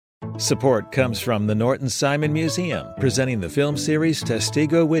Support comes from the Norton Simon Museum, presenting the film series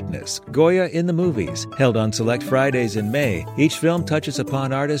Testigo Witness, Goya in the Movies. Held on select Fridays in May, each film touches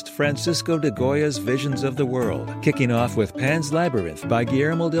upon artist Francisco de Goya's visions of the world, kicking off with Pan's Labyrinth by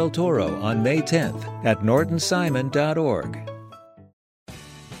Guillermo del Toro on May 10th at nortonsimon.org.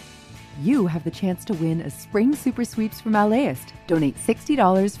 You have the chance to win a Spring Super Sweeps from LAist. Donate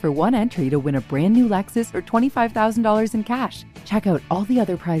 $60 for one entry to win a brand new Lexus or $25,000 in cash. Check out all the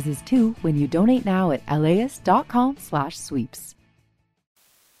other prizes too when you donate now at laist.com/sweeps.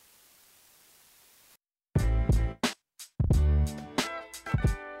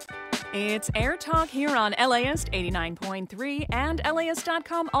 It's AirTalk here on LAist 89.3 and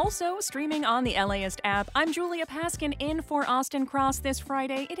LAist.com, also streaming on the LAist app. I'm Julia Paskin in for Austin Cross this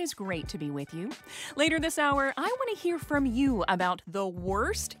Friday. It is great to be with you. Later this hour, I want to hear from you about the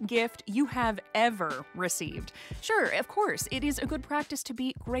worst gift you have ever received. Sure, of course, it is a good practice to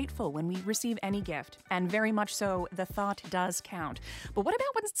be grateful when we receive any gift, and very much so, the thought does count. But what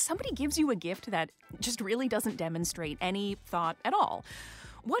about when somebody gives you a gift that just really doesn't demonstrate any thought at all?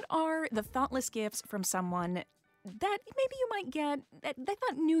 What are the thoughtless gifts from someone that maybe you might get that they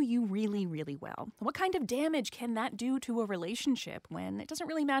thought knew you really, really well? What kind of damage can that do to a relationship when it doesn't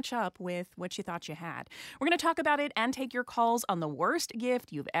really match up with what you thought you had? We're going to talk about it and take your calls on the worst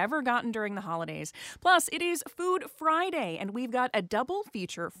gift you've ever gotten during the holidays. Plus, it is Food Friday, and we've got a double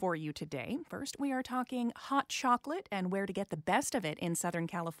feature for you today. First, we are talking hot chocolate and where to get the best of it in Southern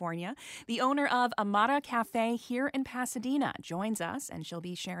California. The owner of Amara Cafe here in Pasadena joins us, and she'll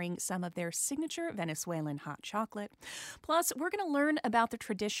be sharing some of their signature Venezuelan hot chocolate. Plus, we're going to learn about the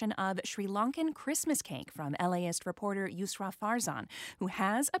tradition of Sri Lankan Christmas Cake from LAist reporter Yusra Farzan, who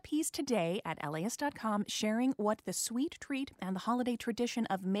has a piece today at LAist.com sharing what the sweet treat and the holiday tradition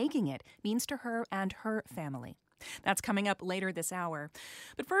of making it means to her and her family. That's coming up later this hour.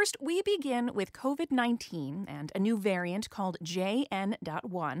 But first, we begin with COVID-19 and a new variant called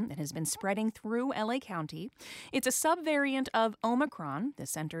JN.1 that has been spreading through LA County. It's a subvariant of Omicron. The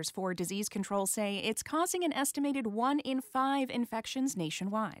Centers for Disease Control say it's causing an estimated 1 in 5 infections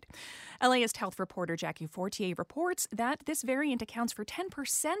nationwide. LAist health reporter Jackie Fortier reports that this variant accounts for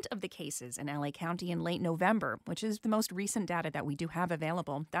 10% of the cases in LA County in late November, which is the most recent data that we do have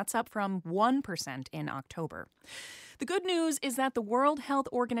available. That's up from 1% in October. The good news is that the World Health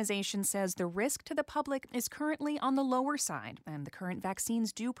Organization says the risk to the public is currently on the lower side, and the current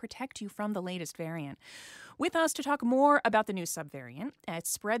vaccines do protect you from the latest variant. With us to talk more about the new subvariant, it's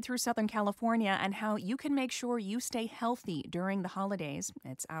spread through Southern California, and how you can make sure you stay healthy during the holidays.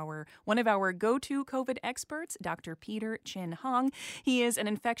 It's one of our go-to COVID experts, Dr. Peter Chin Hong. He is an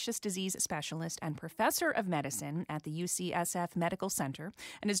infectious disease specialist and professor of medicine at the UCSF Medical Center,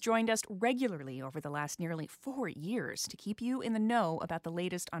 and has joined us regularly over the last nearly 4 years to keep you in the know about the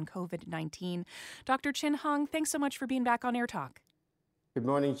latest on COVID-19. Dr. Chin Hong, thanks so much for being back on AirTalk. Good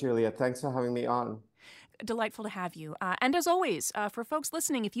morning, Julia. Thanks for having me on. Delightful to have you. And as always, for folks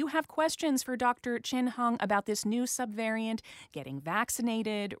listening, if you have questions for Dr. Chin Hong about this new subvariant, getting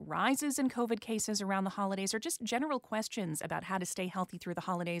vaccinated, rises in COVID cases around the holidays, or just general questions about how to stay healthy through the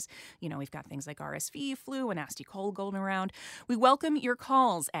holidays, we've got things like RSV, flu, and nasty cold going around. We welcome your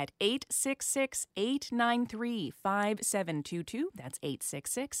calls at 866-893-5722. That's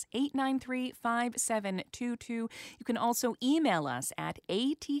 866-893-5722. You can also email us at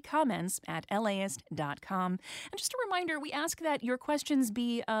atcomments@laist.com. And just a reminder, we ask that your questions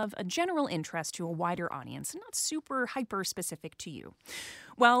be of a general interest to a wider audience, not super hyper-specific to you.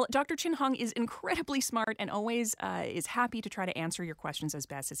 Well, Dr. Chin Hong is incredibly smart and always is happy to try to answer your questions as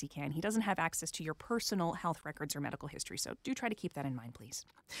best as he can. He doesn't have access to your personal health records or medical history, so do try to keep that in mind, please.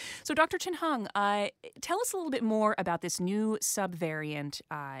 So, Dr. Chin Hong, tell us a little bit more about this new subvariant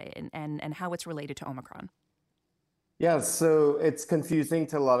and how it's related to Omicron. Yeah, so it's confusing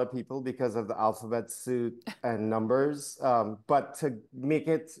to a lot of people because of the alphabet soup and numbers. But to make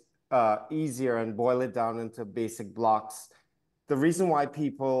it easier and boil it down into basic blocks, the reason why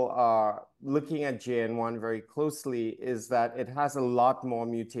people are looking at JN1 very closely is that it has a lot more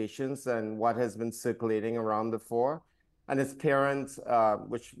mutations than what has been circulating around before. And its parent,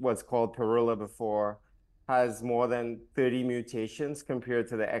 which was called Perula before, has more than 30 mutations compared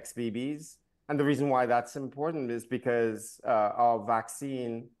to the XBBs. And the reason why that's important is because our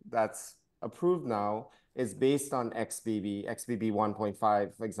vaccine that's approved now is based on XBB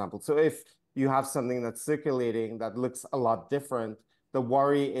 1.5, for example. So if you have something that's circulating that looks a lot different, the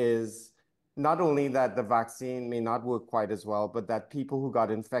worry is not only that the vaccine may not work quite as well, but that people who got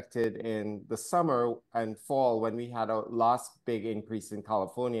infected in the summer and fall, when we had a last big increase in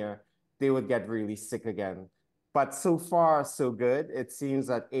California, they would get really sick again. But so far, so good. It seems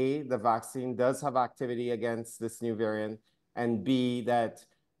that A, the vaccine does have activity against this new variant, and B, that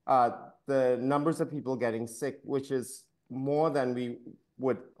the numbers of people getting sick, which is more than we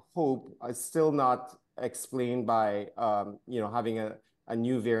would hope, is still not explained by having a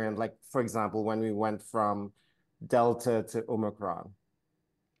new variant, like, for example, when we went from Delta to Omicron.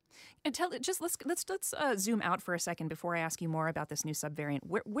 And let's zoom out for a second before I ask you more about this new subvariant.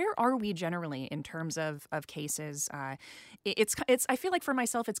 Where are we generally in terms of cases? It's I feel like for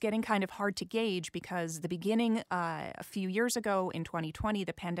myself it's getting kind of hard to gauge because the beginning a few years ago in 2020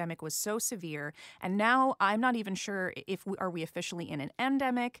 the pandemic was so severe, and now I'm not even sure if are we officially in an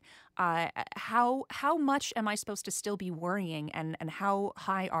endemic. How much am I supposed to still be worrying, and how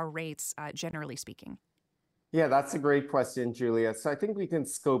high are rates generally speaking? Yeah, that's a great question, Julia. So I think we can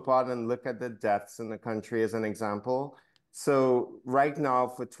scope out and look at the deaths in the country as an example. So right now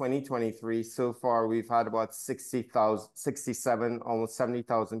for 2023, so far we've had about 60,000, 67, almost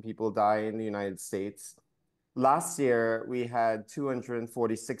 70,000 people die in the United States. Last year, we had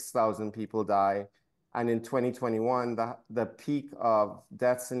 246,000 people die. And in 2021, the peak of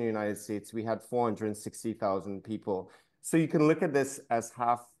deaths in the United States, we had 460,000 people. So you can look at this as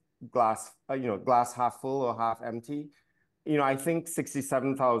half glass, glass half full or half empty. I think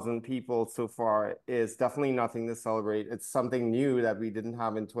 67,000 people so far is definitely nothing to celebrate. It's something new that we didn't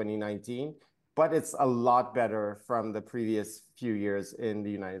have in 2019, but it's a lot better from the previous few years in the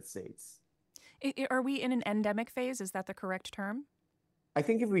United States. Are we in an endemic phase? Is that the correct term? I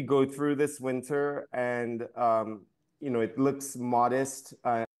think if we go through this winter and, it looks modest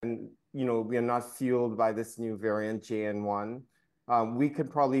and, we are not fueled by this new variant JN1, we could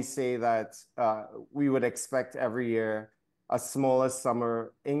probably say that we would expect every year a smaller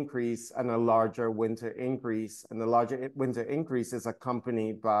summer increase and a larger winter increase. And the larger winter increase is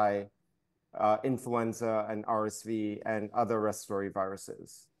accompanied by influenza and RSV and other respiratory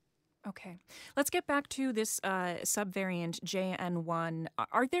viruses. Okay. Let's get back to this subvariant JN1.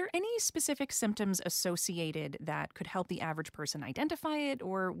 Are there any specific symptoms associated that could help the average person identify it,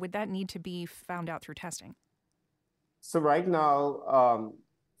 or would that need to be found out through testing? So right now,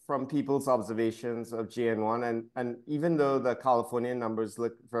 from people's observations of JN1, and even though the California numbers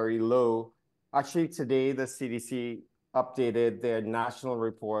look very low, actually today the CDC updated their national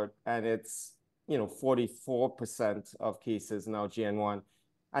report, and it's 44% of cases now JN1.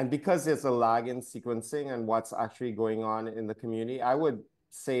 And because there's a lag in sequencing and what's actually going on in the community, I would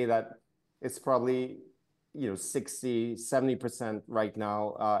say that it's probably 60, 70% right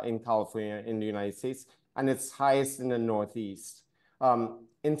now in California, in the United States, and it's highest in the Northeast.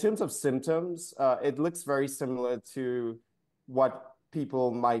 In terms of symptoms, it looks very similar to what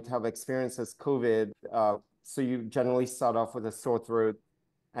people might have experienced as COVID. So you generally start off with a sore throat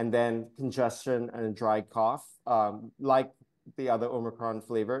and then congestion and a dry cough, like the other Omicron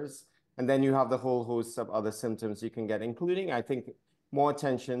flavors. And then you have the whole host of other symptoms you can get, including, I think, more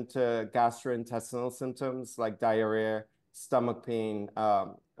attention to gastrointestinal symptoms like diarrhea, stomach pain.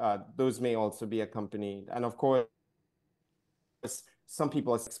 Those may also be accompanied. And of course, some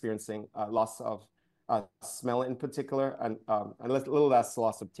people are experiencing loss of smell in particular, and a little less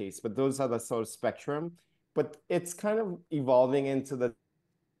loss of taste. But those are the sort of spectrum. But it's kind of evolving into the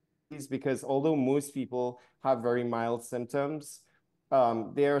because although most people have very mild symptoms,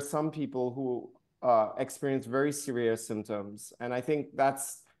 there are some people who experience very serious symptoms. And I think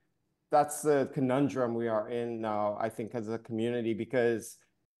that's the conundrum we are in now, I think, as a community, because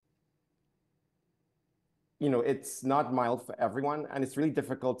it's not mild for everyone. And it's really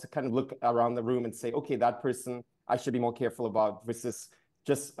difficult to kind of look around the room and say, okay, that person I should be more careful about versus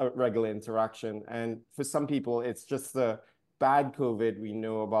just a regular interaction. And for some people, it's just the bad COVID we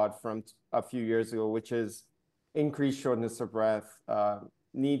know about from a few years ago, which is increased shortness of breath,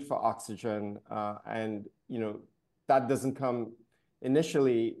 need for oxygen. And, that doesn't come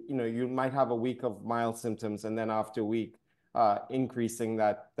initially, you might have a week of mild symptoms and then after a week, increasing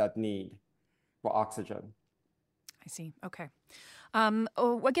that need for oxygen. I see. Okay.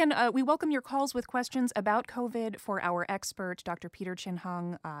 Again, we welcome your calls with questions about COVID for our expert, Dr. Peter Chin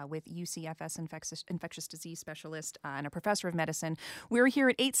Hung, with UCFS infectious disease specialist and a professor of medicine. We're here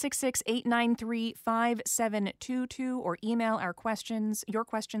at 866-893-5722, or email your questions,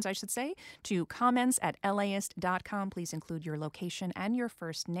 to comments@laist.com. Please include your location and your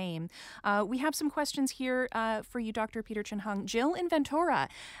first name. We have some questions here for you, Dr. Peter Chin Hung. Jill in Ventura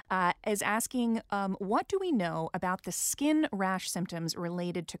is asking, what do we know about the skin rash symptoms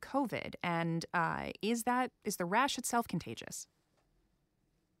related to COVID, and is the rash itself contagious?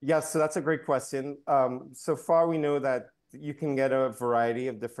 Yes, so that's a great question. So far, we know that you can get a variety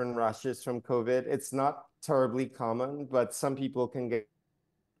of different rashes from COVID. It's not terribly common, but some people can get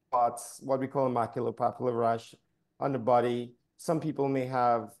spots, what we call a maculopapular rash on the body. Some people may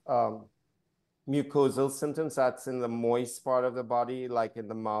have mucosal symptoms, that's in the moist part of the body, like in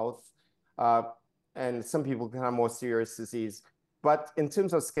the mouth. Uh, and some people can have more serious disease. But in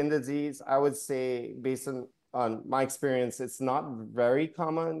terms of skin disease, I would say, based on my experience, it's not very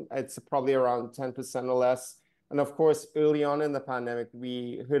common. It's probably around 10% or less. And of course, early on in the pandemic,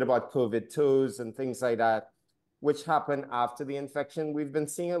 we heard about COVID toes and things like that, which happened after the infection. We've been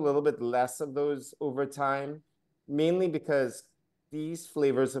seeing a little bit less of those over time, mainly because these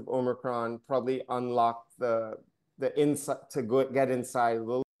flavors of Omicron probably unlock the inside to get inside a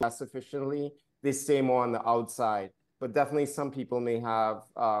little less efficiently. They stay more on the outside, but definitely some people may have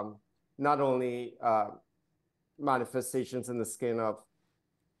not only manifestations in the skin of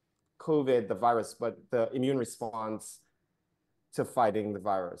COVID, the virus, but the immune response to fighting the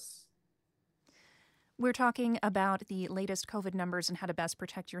virus. We're talking about the latest COVID numbers and how to best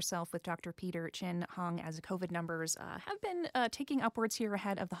protect yourself with Dr. Peter Chin Hong, as COVID numbers have been ticking upwards here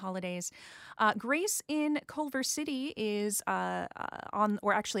ahead of the holidays. Grace in Culver City is on,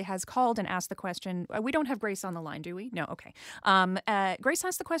 or actually has called and asked the question. We don't have Grace on the line, do we? No, okay. Grace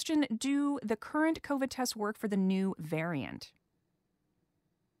asked the question, do the current COVID tests work for the new variant?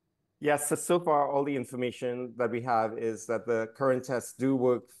 Yes, so far all the information that we have is that the current tests do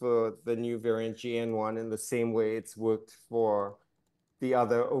work for the new variant GN1 in the same way it's worked for the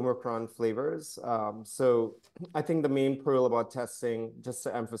other Omicron flavors. So I think the main pearl about testing, just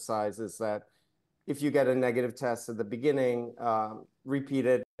to emphasize, is that if you get a negative test at the beginning, repeat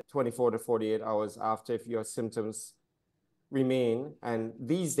it 24 to 48 hours after if your symptoms remain. And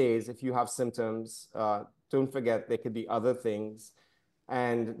these days, if you have symptoms, don't forget there could be other things.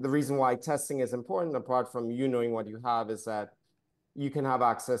 And the reason why testing is important, apart from you knowing what you have, is that you can have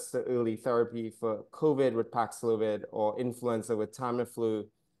access to early therapy for COVID with Paxlovid or influenza with Tamiflu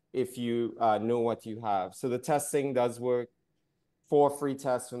if you know what you have. So the testing does work. 4 free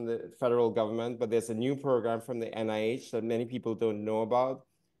tests from the federal government, but there's a new program from the NIH that many people don't know about.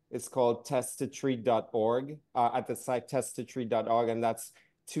 It's called testtotreat.org, at the site testtotreat.org, and that's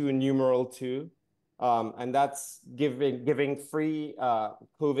 2 and that's giving free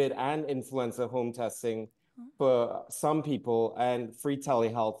COVID and influenza home testing for some people and free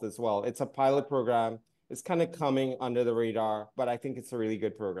telehealth as well. It's a pilot program. It's kind of coming under the radar, but I think it's a really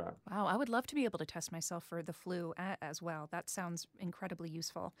good program. Wow, I would love to be able to test myself for the flu as well. That sounds incredibly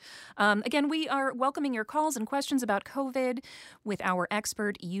useful. Again, we are welcoming your calls and questions about COVID with our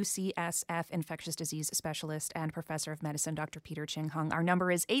expert UCSF infectious disease specialist and professor of medicine, Dr. Peter Chin Hong. Our number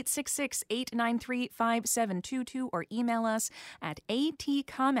is 866-893-5722 or email us at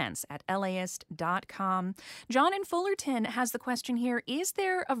atcomments@laist.com. John in Fullerton has the question here. Is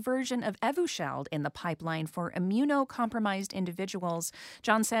there a version of Evusheld in the pipeline for immunocompromised individuals?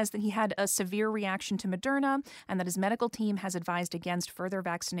 John says that he had a severe reaction to Moderna and that his medical team has advised against further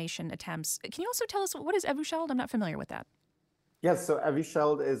vaccination attempts. Can you also tell us, what is Evusheld? I'm not familiar with that. Yes, so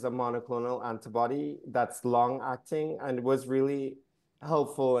Evusheld is a monoclonal antibody that's long-acting and was really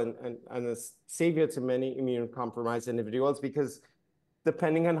helpful and a savior to many immune-compromised individuals, because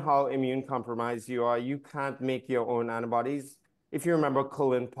depending on how immune-compromised you are, you can't make your own antibodies. If you remember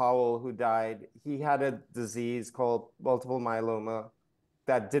Colin Powell, who died, he had a disease called multiple myeloma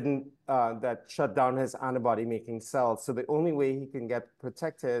that shut down his antibody-making cells. So the only way he can get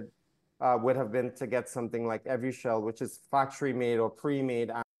protected would have been to get something like Evusheld, which is factory-made or pre-made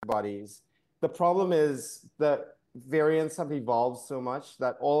antibodies. The problem is that variants have evolved so much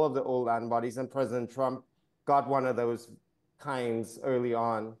that all of the old antibodies, and President Trump got one of those kinds early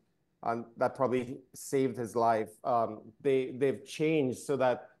on, that probably saved his life. They've changed so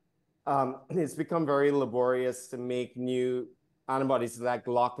that it's become very laborious to make new antibodies that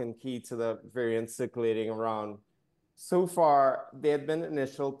lock and key to the variants circulating around. So far, there had been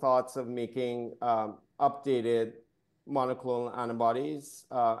initial thoughts of making updated monoclonal antibodies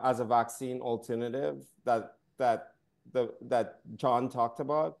as a vaccine alternative that John talked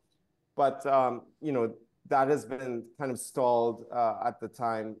about, but that has been kind of stalled at the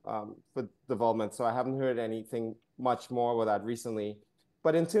time for development. So I haven't heard anything much more about that recently.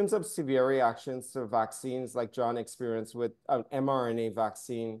 But in terms of severe reactions to vaccines, like John experienced with an mRNA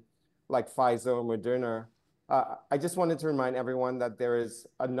vaccine like Pfizer or Moderna, I just wanted to remind everyone that there is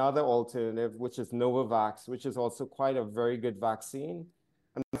another alternative, which is Novavax, which is also quite a very good vaccine.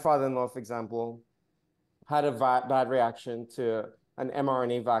 And my father-in-law, for example, had a bad reaction to an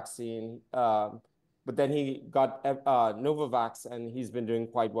mRNA vaccine, but then he got Novavax and he's been doing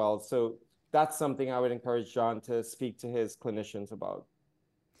quite well. So that's something I would encourage John to speak to his clinicians about.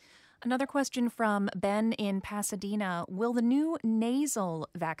 Another question from Ben in Pasadena. Will the new nasal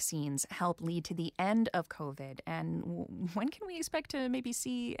vaccines help lead to the end of COVID? And when can we expect to maybe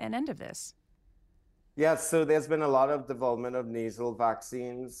see an end of this? Yes, so there's been a lot of development of nasal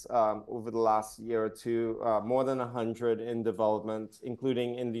vaccines over the last year or two, more than 100 in development,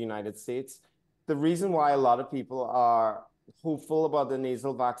 including in the United States. The reason why a lot of people are hopeful about the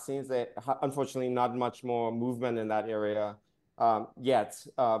nasal vaccines, unfortunately not much more movement in that area yet,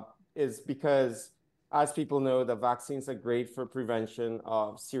 is because, as people know, the vaccines are great for prevention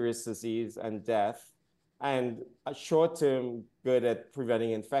of serious disease and death, and short-term good at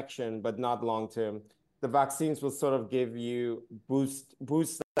preventing infection, but not long-term. The vaccines will sort of give you boost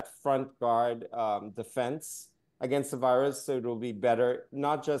that front guard defense against the virus, so it will be better,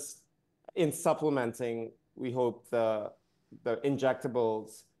 not just in supplementing, we hope, the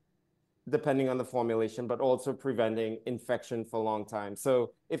injectables, depending on the formulation, but also preventing infection for a long time.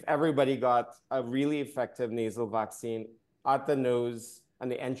 So if everybody got a really effective nasal vaccine at the nose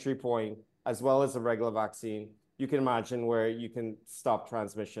and the entry point, as well as a regular vaccine, you can imagine where you can stop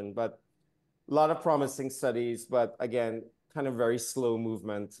transmission. But a lot of promising studies, but again, kind of very slow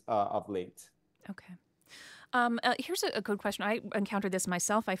movement of late. Okay. Here's a good question. I encountered this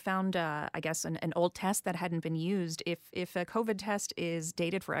myself. I found, I guess, an old test that hadn't been used. If a COVID test is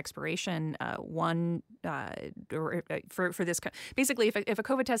dated for expiration, for this, basically, if a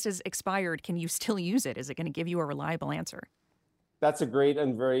COVID test is expired, can you still use it? Is it going to give you a reliable answer? That's a great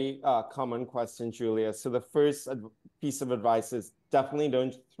and very common question, Julia. So the first piece of advice is definitely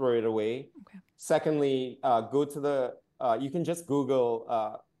don't throw it away. Okay. Secondly, go to the, you can just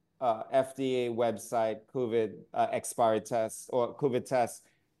Google FDA website COVID expired tests or COVID tests,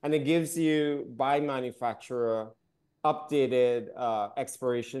 and it gives you by manufacturer updated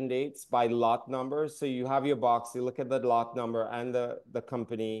expiration dates by lot number. So you have your box, you look at the lot number and the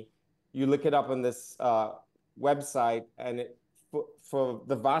company, you look it up on this website, and for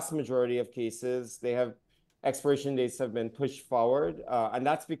the vast majority of cases, they have expiration dates have been pushed forward, and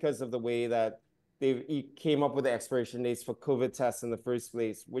that's because of the way that they came up with the expiration dates for COVID tests in the first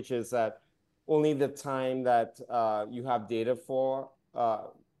place, which is that only the time that you have data for,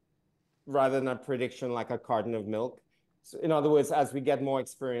 rather than a prediction like a carton of milk. So in other words, as we get more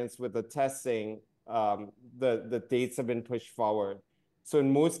experience with the testing, the dates have been pushed forward. So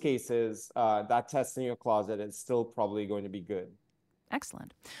in most cases, that test in your closet is still probably going to be good.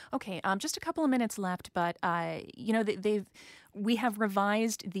 Excellent. Okay, just a couple of minutes left, but we have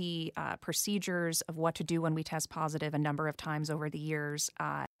revised the procedures of what to do when we test positive a number of times over the years.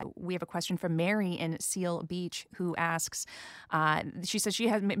 We have a question from Mary in Seal Beach who asks, she says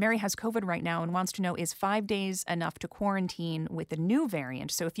Mary has COVID right now and wants to know, is 5 days enough to quarantine with the new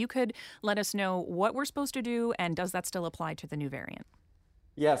variant? So if you could let us know what we're supposed to do, and does that still apply to the new variant?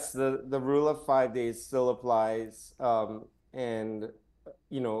 Yes, the rule of 5 days still applies. And,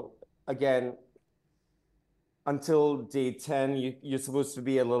 again, until day 10, you're supposed to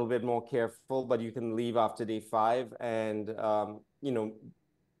be a little bit more careful, but you can leave after day 5. And,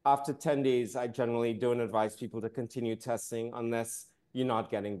 after 10 days, I generally don't advise people to continue testing unless you're not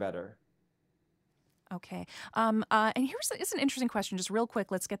getting better. Okay. And here's an interesting question, just real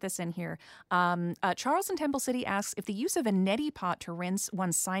quick. Let's get this in here. Charles in Temple City asks if the use of a neti pot to rinse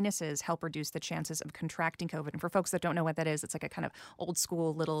one's sinuses help reduce the chances of contracting COVID. And for folks that don't know what that is, it's like a kind of old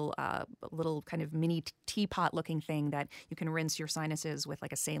school little kind of mini teapot looking thing that you can rinse your sinuses with,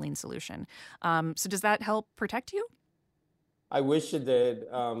 like a saline solution. So does that help protect you? I wish it did,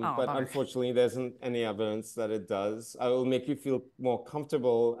 but bummer. Unfortunately, there isn't any evidence that it does. It will make you feel more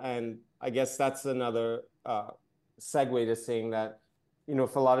comfortable, and I guess that's another segue to saying that,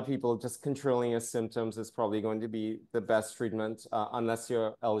 for a lot of people, just controlling your symptoms is probably going to be the best treatment, unless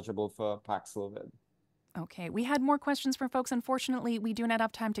you're eligible for Paxlovid. Okay, we had more questions from folks. Unfortunately, we do not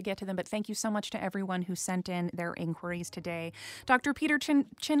have time to get to them, but thank you so much to everyone who sent in their inquiries today. Dr. Peter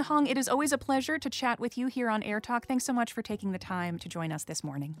Chin Hong, it is always a pleasure to chat with you here on AirTalk. Thanks so much for taking the time to join us this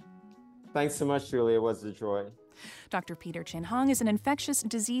morning. Thanks so much, Julia. It was a joy. Dr. Peter Chin Hong is an infectious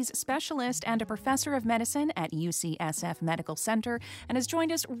disease specialist and a professor of medicine at UCSF Medical Center and has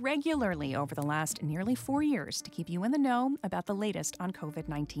joined us regularly over the last nearly 4 years to keep you in the know about the latest on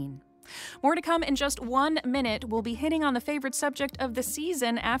COVID-19. More to come in just 1 minute. We'll be hitting on the favorite subject of the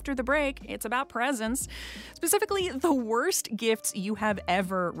season after the break. It's about presents, specifically the worst gifts you have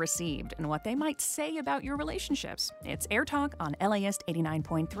ever received and what they might say about your relationships. It's Air Talk on LAist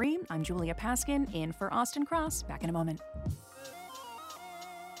 89.3. I'm Julia Paskin, in for Austin Cross. Back in a moment.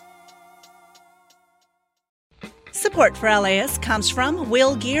 Support for LAist comes from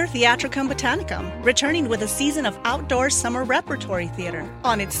Will Gear Theatricum Botanicum, returning with a season of outdoor summer repertory theater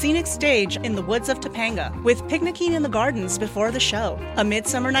on its scenic stage in the woods of Topanga, with picnicking in the gardens before the show. A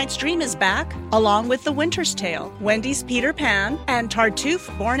Midsummer Night's Dream is back, along with The Winter's Tale, Wendy's Peter Pan, and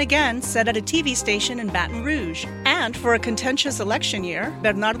Tartuffe Born Again, set at a TV station in Baton Rouge. And for a contentious election year,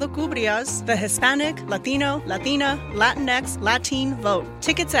 Bernardo Cubria's The Hispanic, Latino, Latina, Latinx, Latin Vote.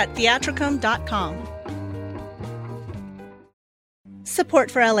 Tickets at theatricum.com. Support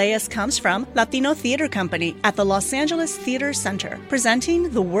for LAist comes from Latino Theater Company at the Los Angeles Theater Center, presenting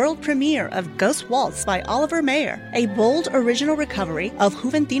the world premiere of Ghost Waltz by Oliver Mayer, a bold original recovery of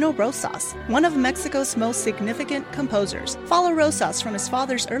Juventino Rosas, one of Mexico's most significant composers. Follow Rosas from his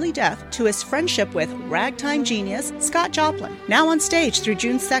father's early death to his friendship with ragtime genius Scott Joplin, now on stage through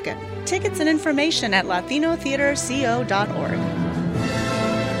June 2nd. Tickets and information at latinotheaterco.org.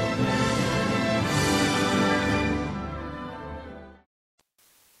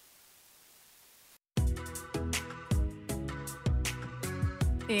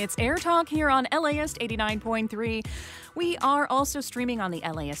 It's AirTalk here on LAist 89.3. We are also streaming on the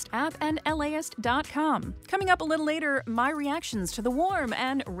LAist app and LAist.com. Coming up a little later, my reactions to the warm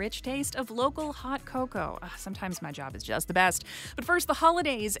and rich taste of local hot cocoa. Sometimes my job is just the best. But first, the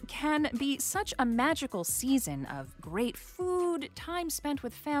holidays can be such a magical season of great food, time spent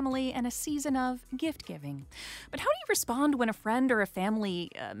with family, and a season of gift giving. But how do you respond when a friend or a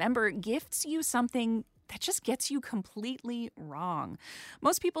family member gifts you something that just gets you completely wrong?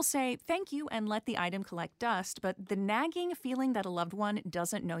 Most people say thank you and let the item collect dust, but the nagging feeling that a loved one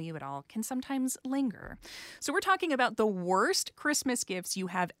doesn't know you at all can sometimes linger. So we're talking about the worst Christmas gifts you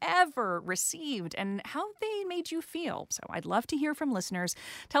have ever received and how they made you feel. So I'd love to hear from listeners.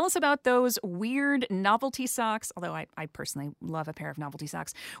 Tell us about those weird novelty socks, although I personally love a pair of novelty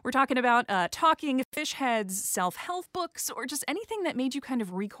socks. We're talking about talking fish heads, self-help books, or just anything that made you kind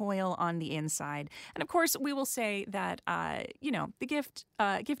of recoil on the inside. And of course, we will say that, the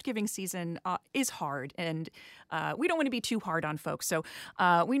gift-giving season is hard, and we don't want to be too hard on folks. So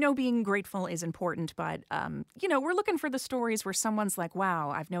we know being grateful is important, but, we're looking for the stories where someone's like, wow,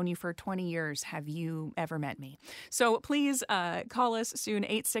 I've known you for 20 years. Have you ever met me? So please call us soon,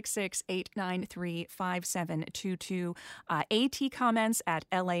 866-893-5722, atcomments at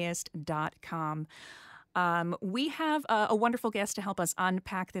laist.com. We have a wonderful guest to help us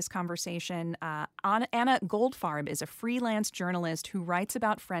unpack this conversation. Anna Goldfarb is a freelance journalist who writes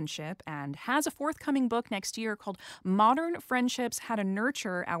about friendship and has a forthcoming book next year called Modern Friendships: How to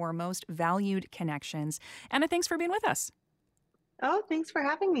Nurture Our Most Valued Connections. Anna, thanks for being with us. Oh, thanks for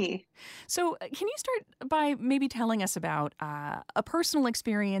having me. So can you start by maybe telling us about a personal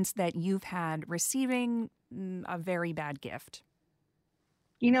experience that you've had receiving a very bad gift?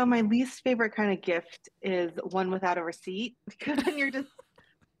 You know, my least favorite kind of gift is one without a receipt, because then you're just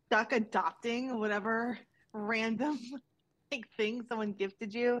stuck adopting whatever random thing someone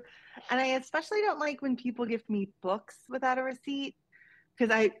gifted you. And I especially don't like when people gift me books without a receipt,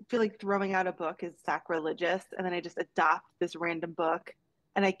 because I feel like throwing out a book is sacrilegious. And then I just adopt this random book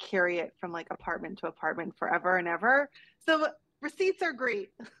and I carry it from like apartment to apartment forever and ever. So receipts are great.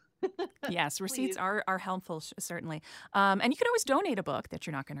 Yes, receipts are helpful, certainly. And you can always donate a book that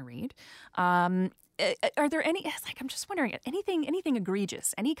you're not going to read. Are there any, I'm just wondering, anything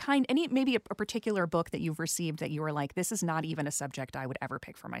egregious, maybe a particular book that you've received that you were like, this is not even a subject I would ever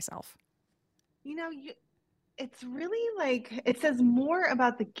pick for myself? You know, it's really like, it says more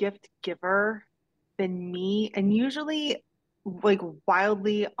about the gift giver than me. And usually like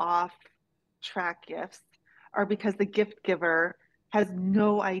wildly off track gifts are because the gift giver has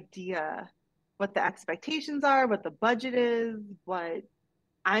no idea what the expectations are, what the budget is, what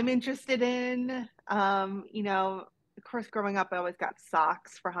I'm interested in. Of course, growing up, I always got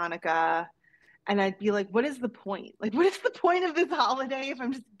socks for Hanukkah. And I'd be like, what is the point? Like, what is the point of this holiday if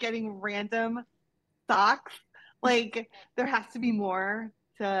I'm just getting random socks? Like, there has to be more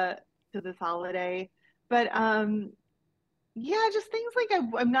to this holiday. But just things like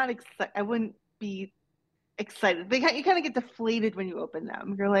I'm not excited. I wouldn't be excited. You kind of get deflated when you open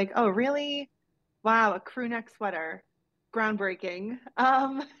them. You're like, oh, really? Wow, a crew neck sweater. Groundbreaking.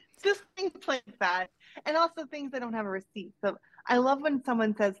 Just things like that. And also things that don't have a receipt. So I love when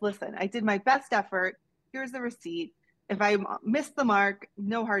someone says, listen, I did my best effort. Here's the receipt. If I missed the mark,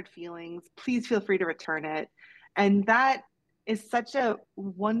 no hard feelings. Please feel free to return it. And that is such a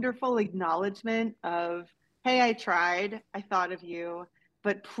wonderful acknowledgement of, hey, I tried. I thought of you.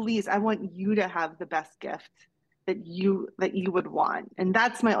 But please, I want you to have the best gift that you would want. And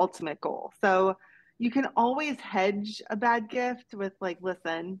that's my ultimate goal. So you can always hedge a bad gift with like,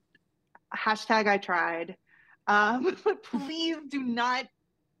 listen, hashtag I tried. But please do not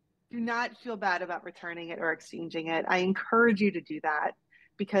feel bad about returning it or exchanging it. I encourage you to do that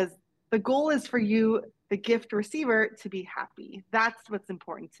because the goal is for you, the gift receiver, to be happy. That's what's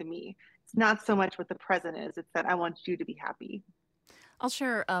important to me. It's not so much what the present is, it's that I want you to be happy. I'll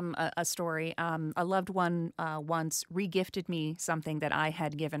share a story. A loved one once regifted me something that I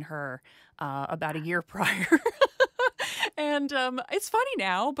had given her about a year prior. And it's funny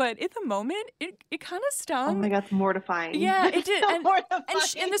now, but at the moment, it kind of Oh stung. my God, it's mortifying. Yeah, it It's did. so And mortifying.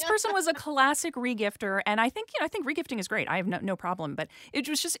 and this person was a classic regifter, and I think regifting is great. I have no problem, but it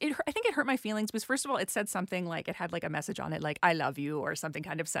was just I think it hurt my feelings because first of all, it said something like it had like a message on it like "I love you" or something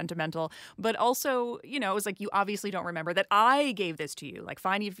kind of sentimental, but also it was like you obviously don't remember that I gave this to you. Like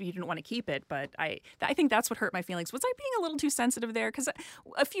fine if you didn't want to keep it, but I think that's what hurt my feelings. Was I being a little too sensitive there? Because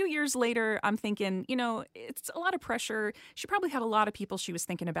a few years later, I'm thinking it's a lot of pressure. She probably had a lot of people she was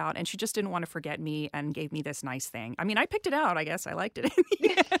thinking about, and she just didn't want to forget me and gave me this nice thing. I mean, I picked it out. I guess I liked it in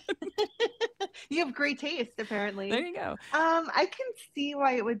the end. You have great taste, apparently. There you go. I can see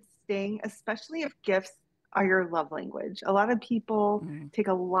why it would sting, especially if gifts are your love language. A lot of people take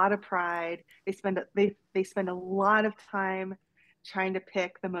a lot of pride. They spend a lot of time trying to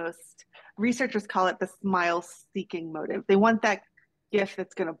pick the most. Researchers call it the smile-seeking motive. They want that gift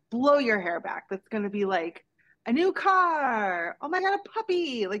that's going to blow your hair back. That's going to be like a new car. Oh my God, a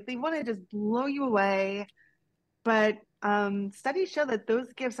puppy. Like they want to just blow you away. But studies show that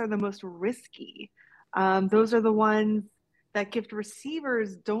those gifts are the most risky. Those are the ones that gift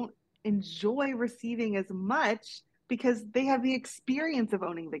receivers don't enjoy receiving as much because they have the experience of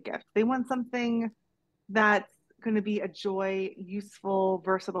owning the gift. They want something that's going to be a joy, useful,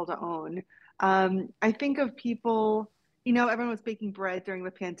 versatile to own. I think of people, everyone was baking bread during the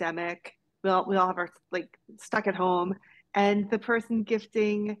pandemic. We all have our stuck at home, and the person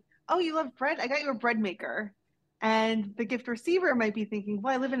gifting, oh, you love bread? I got you a bread maker. And the gift receiver might be thinking,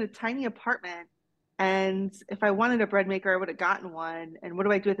 well, I live in a tiny apartment, and if I wanted a bread maker, I would have gotten one. And what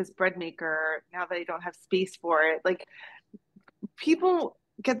do I do with this bread maker now that I don't have space for it? Like people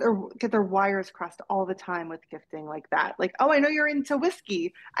get their wires crossed all the time with gifting like that. Like, oh, I know you're into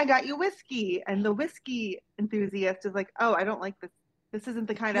whiskey. I got you whiskey. And the whiskey enthusiast is like, oh, I don't like this. This isn't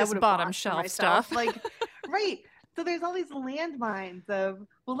the kind I would have bottom bought shelf for myself. stuff. Like, right. So there's all these landmines of,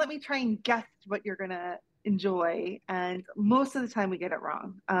 well, let me try and guess what you're gonna enjoy. And most of the time we get it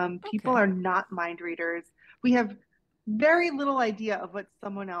wrong. People are not mind readers. We have very little idea of what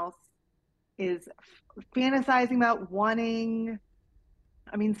someone else is fantasizing about, wanting.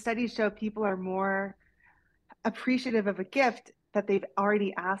 I mean, studies show people are more appreciative of a gift that they've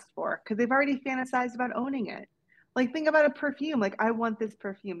already asked for because they've already fantasized about owning it. Like think about a perfume. Like I want this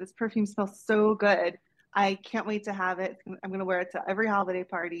perfume. This perfume smells so good. I can't wait to have it. I'm going to wear it to every holiday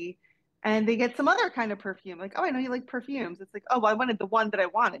party. And they get some other kind of perfume. Like, oh, I know you like perfumes. It's like, oh, well, I wanted the one that I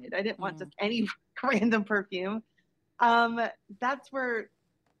wanted. I didn't want just any random perfume. That's where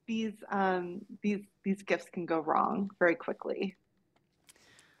these gifts can go wrong very quickly.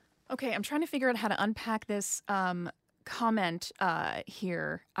 Okay, I'm trying to figure out how to unpack this comment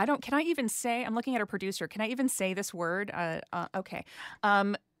here. Can I even say, I'm looking at our producer, can I even say this word? Okay.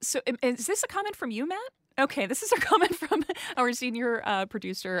 So is this a comment from you, Matt? Okay, this is a comment from our senior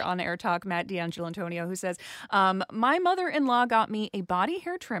producer on AirTalk, Matt D'Angelantonio, who says, my mother-in-law got me a body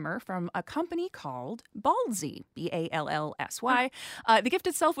hair trimmer from a company called Ballsy, Ballsy. The gift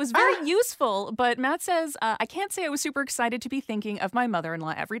itself was very useful, but Matt says, I can't say I was super excited to be thinking of my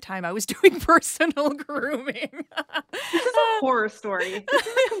mother-in-law every time I was doing personal grooming. This is a horror story. This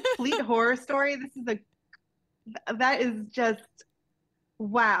is a complete horror story. That is just...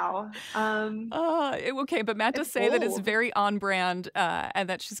 Wow. Okay, but Matt does say that it's very on brand and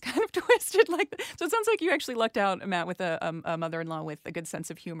that she's kind of twisted like that. So it sounds like you actually lucked out, Matt, with a mother-in-law with a good sense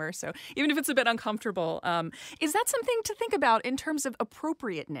of humor. So even if it's a bit uncomfortable, is that something to think about in terms of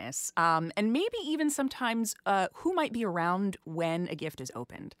appropriateness and maybe even sometimes who might be around when a gift is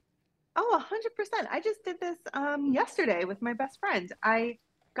opened? Oh, 100%. I just did this yesterday with my best friend. I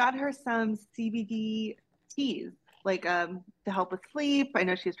got her some CBD teas. To help with sleep. I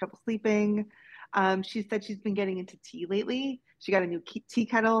know she has trouble sleeping. She said she's been getting into tea lately. She got a new tea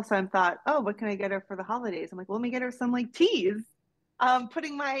kettle. So I thought, oh, what can I get her for the holidays? I'm like, well, let me get her some teas.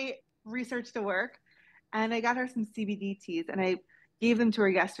 Putting my research to work. And I got her some CBD teas and I gave them to her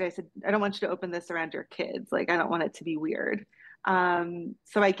yesterday. I said, I don't want you to open this around your kids. I don't want it to be weird.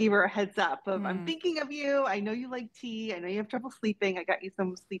 So I gave her a heads up of, I'm thinking of you. I know you like tea. I know you have trouble sleeping. I got you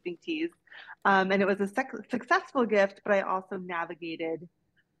some sleeping teas. And it was a successful gift, but I also navigated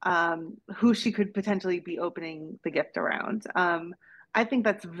who she could potentially be opening the gift around. I think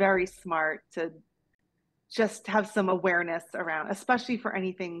that's very smart to just have some awareness around, especially for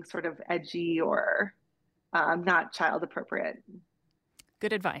anything sort of edgy or not child appropriate.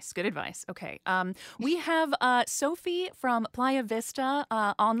 Good advice. Good advice. Okay. We have Sophie from Playa Vista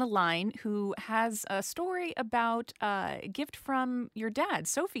on the line who has a story about a gift from your dad.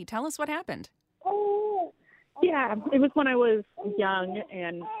 Sophie, tell us what happened. Oh, yeah. It was when I was young,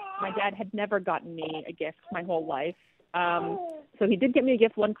 and my dad had never gotten me a gift my whole life. So he did get me a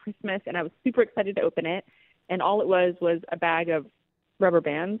gift one Christmas, and I was super excited to open it. And all it was a bag of rubber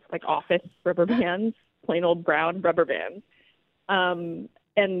bands, like office rubber bands, plain old brown rubber bands. And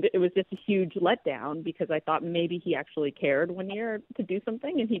it was just a huge letdown because I thought maybe he actually cared one year to do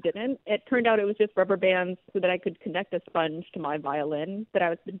something, and he didn't. It turned out it was just rubber bands so that I could connect a sponge to my violin that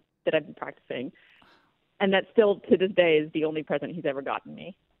I've been practicing. And that still, to this day, is the only present he's ever gotten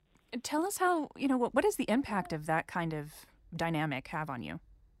me. Tell us how, what does the impact of that kind of dynamic have on you?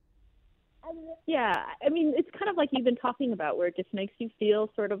 Yeah, I mean, it's kind of like you've been talking about, where it just makes you feel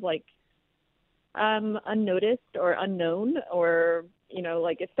sort of like unnoticed or unknown, or,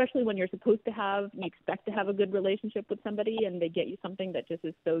 like, especially when you expect to have a good relationship with somebody, and they get you something that just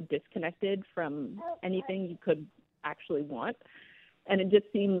is so disconnected from anything you could actually want. And it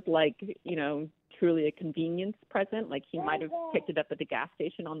just seems like, truly a convenience present. Like he might have picked it up at the gas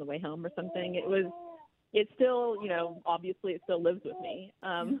station on the way home or something. It's still, obviously it still lives with me.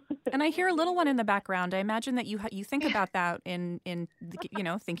 And I hear a little one in the background. I imagine that you think about that in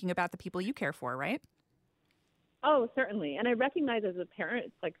thinking about the people you care for, right? Oh, certainly. And I recognize as a parent,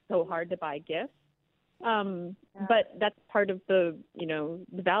 it's like so hard to buy gifts. But that's part of the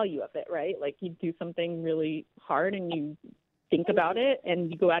value of it, right? Like you do something really hard and you think about it and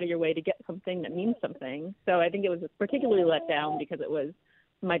you go out of your way to get something that means something. So I think it was particularly let down because it was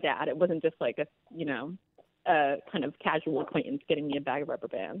my dad. It wasn't just like a kind of casual acquaintance getting me a bag of rubber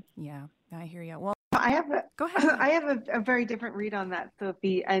bands. Yeah, I hear you. Well, go ahead. I have a very different read on that,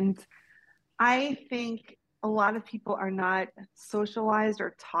 Sophie. And I think a lot of people are not socialized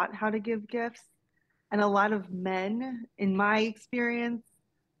or taught how to give gifts. And a lot of men, in my experience,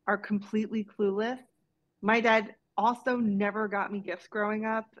 are completely clueless. My dad also never got me gifts growing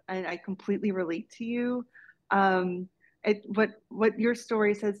up, and I completely relate to you. What your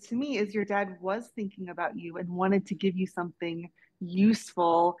story says to me is your dad was thinking about you and wanted to give you something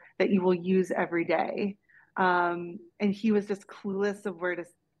useful that you will use every day. And he was just clueless of where to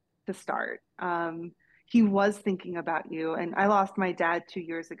start. He was thinking about you. And I lost my dad 2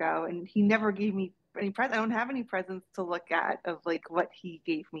 years ago, and he never gave me any presents. I don't have any presents to look at of like what he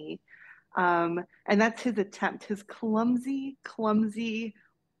gave me. And that's his attempt, his clumsy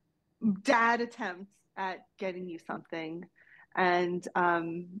dad attempt at getting you something. And,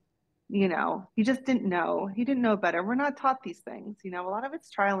 he just didn't know. He didn't know better. We're not taught these things. A lot of it's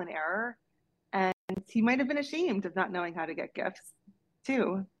trial and error. And he might have been ashamed of not knowing how to get gifts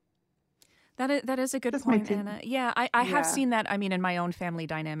too. That is a good point, Anna. Yeah, I have seen that, in my own family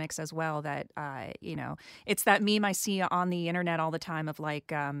dynamics as well, that, it's that meme I see on the internet all the time of like,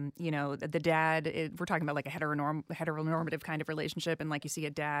 the dad, we're talking about like a heteronormative kind of relationship. And like you see a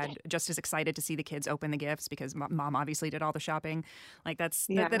dad just as excited to see the kids open the gifts because mom obviously did all the shopping. Like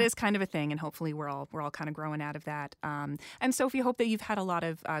that is kind of a thing. And hopefully we're all kind of growing out of that. And Sophie, hope that you've had a lot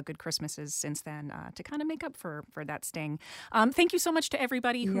of good Christmases since then to kind of make up for that sting. Thank you so much to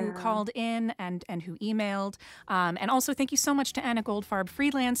everybody who called in and who emailed. And also thank you so much to Anna Goldfarb,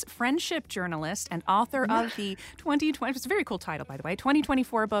 freelance friendship journalist and author of the 2020, it's a very cool title, by the way,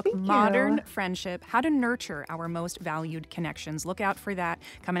 2024 book, Modern Friendship, How to Nurture Our Most Valued Connections. Look out for that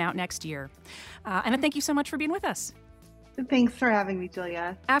coming out next year. And thank you so much for being with us. Thanks for having me,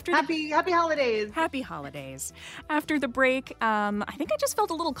 Julia. Happy holidays. Happy holidays. After the break, I think I just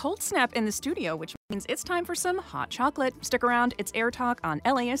felt a little cold snap in the studio, which means it's time for some hot chocolate. Stick around. It's AirTalk on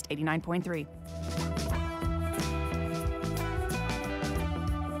LAist 89.3.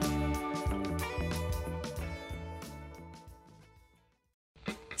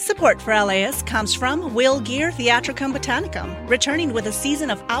 Support for LAist comes from Will Gear Theatricum Botanicum, returning with a season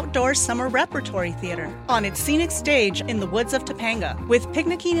of outdoor summer repertory theater on its scenic stage in the woods of Topanga, with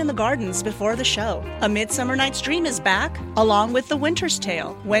picnicking in the gardens before the show. A Midsummer Night's Dream is back, along with The Winter's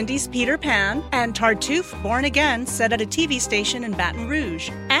Tale, Wendy's Peter Pan, and Tartuffe Born Again, set at a TV station in Baton Rouge.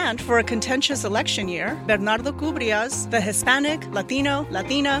 And for a contentious election year, Bernardo Cubria's The Hispanic, Latino,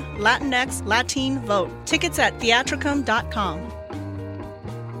 Latina, Latinx, Latin Vote. Tickets at theatricum.com.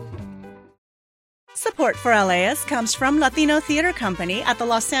 Support for LAist comes from Latino Theater Company at the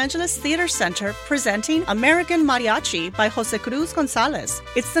Los Angeles Theater Center, presenting American Mariachi by Jose Cruz Gonzalez.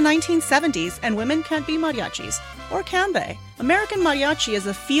 It's the 1970s, and women can't be mariachis. Or can they? American Mariachi is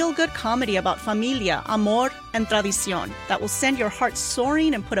a feel-good comedy about familia, amor, and tradición that will send your heart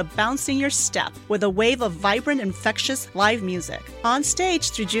soaring and put a bounce in your step with a wave of vibrant, infectious live music. On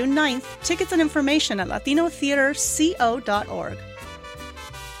stage through June 9th, tickets and information at latinotheaterco.org.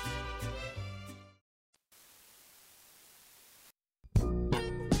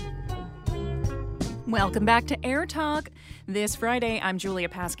 Welcome back to AirTalk. This Friday, I'm Julia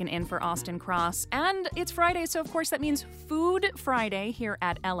Paskin in for Austin Cross. And it's Friday, so of course that means Food Friday here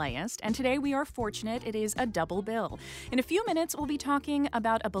at LAist. And today we are fortunate it is a double bill. In a few minutes, we'll be talking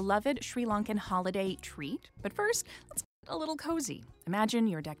about a beloved Sri Lankan holiday treat. But first, let's get a little cozy. Imagine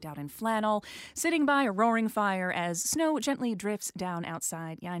you're decked out in flannel, sitting by a roaring fire as snow gently drifts down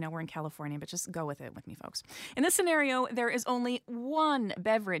outside. Yeah, I know we're in California, but just go with it with me, folks. In this scenario, there is only one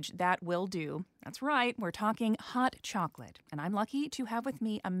beverage that will do. That's right, we're talking hot chocolate. And I'm lucky to have with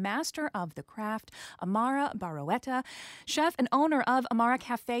me a master of the craft, Amara Barroeta, chef and owner of Amara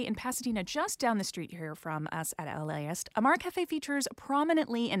Cafe in Pasadena, just down the street here from us at LAist. Amara Cafe features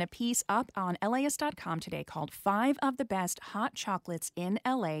prominently in a piece up on LAist.com today called 5 of the Best Hot Chocolates in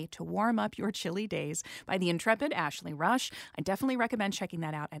LA to Warm Up Your Chilly Days by the intrepid Ashley Rush. I definitely recommend checking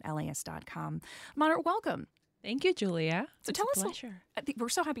that out at LAist.com. Amara, welcome. Thank you, Julia. So tell us, we're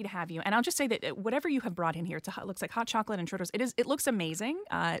so happy to have you. And I'll just say that whatever you have brought in here, it looks like hot chocolate and churros. It looks amazing.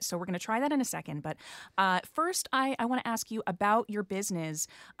 So we're going to try that in a second. But first, I want to ask you about your business.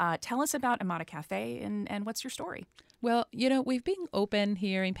 Tell us about Amara Cafe and what's your story? Well, we've been open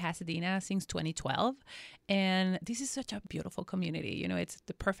here in Pasadena since 2012, and this is such a beautiful community. It's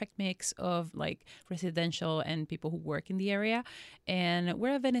the perfect mix of like residential and people who work in the area. And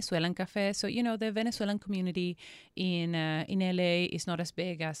we're a Venezuelan cafe, so the Venezuelan community in LA is not as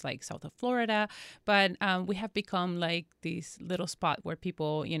big as like south of Florida, but we have become like this little spot where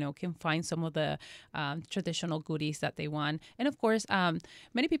people can find some of the traditional goodies that they want. And of course,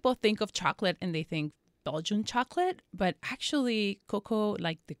 many people think of chocolate and they think Belgian chocolate, but actually cocoa,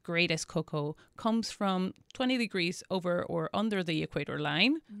 like the greatest cocoa, comes from 20 degrees over or under the equator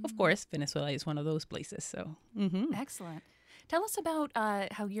line. Of course, Venezuela is one of those places. So, Excellent. Tell us about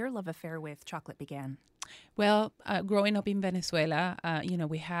how your love affair with chocolate began. Well, growing up in Venezuela,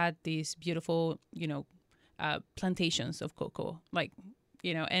 we had these beautiful, plantations of cocoa,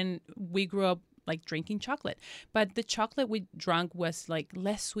 and we grew up like drinking chocolate. But the chocolate we drank was like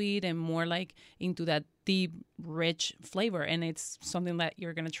less sweet and more like into that deep, rich flavor. And it's something that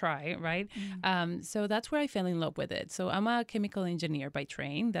you're going to try, right? So that's where I fell in love with it. So I'm a chemical engineer by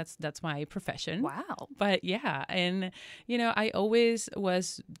training. That's my profession. Wow. But yeah, and, I always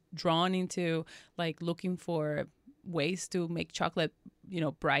was drawn into like looking for ways to make chocolate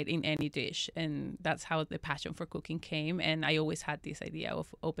bright in any dish, and that's how the passion for cooking came. And I always had this idea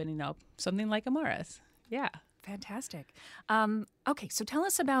of opening up something like Amara's. Yeah. Fantastic. Okay, so tell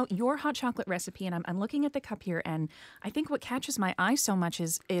us about your hot chocolate recipe. And I'm looking at the cup here, and I think what catches my eye so much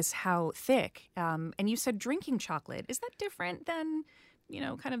is how thick. And you said drinking chocolate. Is that different than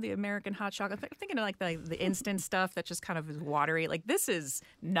kind of the American hot chocolate? I'm thinking of like the instant stuff that just kind of is watery. Like this is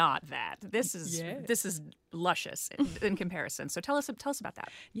not that. This is luscious in comparison. So tell us about that.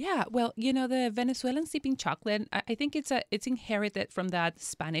 Yeah, well, the Venezuelan sipping chocolate, I think it's inherited from that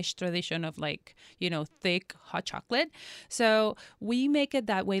Spanish tradition of like, thick hot chocolate. So we make it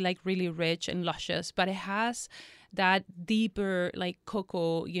that way, like really rich and luscious, but it has that deeper like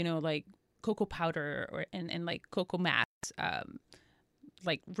cocoa, like cocoa powder and like cocoa mass,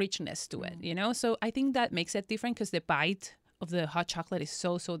 like richness to it, So I think that makes it different because the bite of the hot chocolate is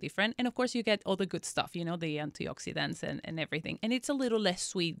so different. And of course you get all the good stuff, the antioxidants and everything. And it's a little less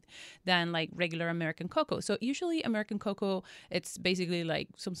sweet than like regular American cocoa. So usually American cocoa, it's basically like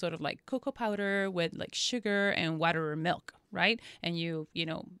some sort of like cocoa powder with like sugar and water or milk, right? And you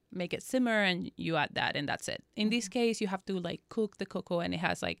make it simmer and you add that and that's it. In this case, you have to like cook the cocoa, and it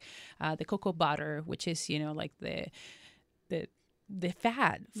has like the cocoa butter, which is, like the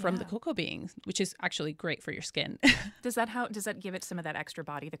fat from the cocoa beans, which is actually great for your skin. Does that give it some of that extra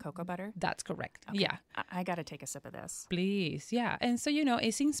body, the cocoa butter? That's correct. Okay. Yeah. I got to take a sip of this. Please. Yeah. And so,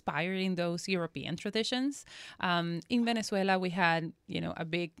 it's inspired in those European traditions. In Venezuela, we had, a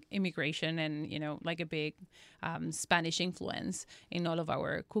big immigration and, like a big Spanish influence in all of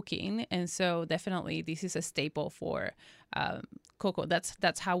our cooking. And so definitely this is a staple for cocoa.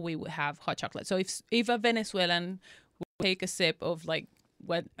 That's how we would have hot chocolate. So if a Venezuelan take a sip of like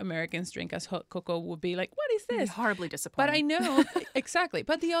what Americans drink as hot cocoa, would be like, what is this? Horribly disappointing. But I know, exactly.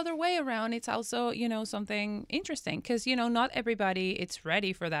 But the other way around, it's also, something interesting because, not everybody it's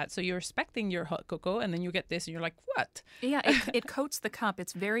ready for that. So you're expecting your hot cocoa and then you get this and you're like, what? Yeah, it coats the cup.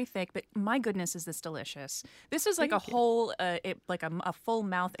 It's very thick, but my goodness, is this delicious. This is like a whole, a full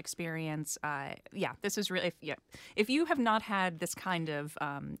mouth experience. This is really, if you have not had this kind of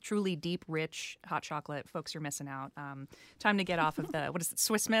truly deep, rich hot chocolate, folks, you're missing out. Time to get off of the, what is it,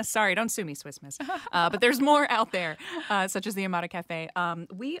 Swiss Miss? Sorry, don't sue me, Swiss Miss. But there's more out there, such as the Amara Cafe.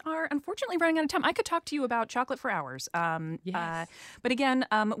 We are unfortunately running out of time. I could talk to you about chocolate for hours. Yes. But again,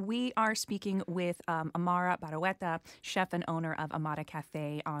 we are speaking with Amara Barueta, chef and owner of Amara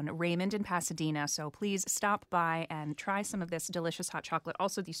Cafe on Raymond in Pasadena. So please stop by and try some of this delicious hot chocolate.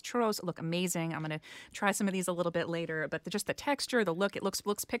 Also, these churros look amazing. I'm going to try some of these a little bit later. But just the texture, the look, it looks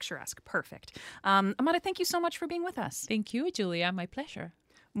picturesque. Perfect. Amara, thank you so much for being with us. Thank you, Julia. My pleasure.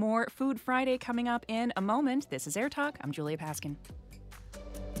 More Food Friday coming up in a moment. This is AirTalk. I'm Julia Paskin.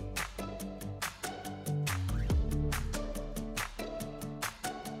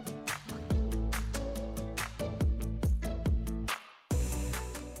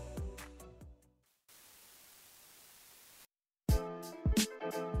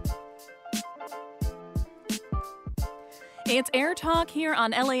 It's Air Talk here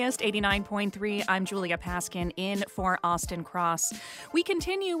on LAist 89.3. I'm Julia Paskin in for Austin Cross. We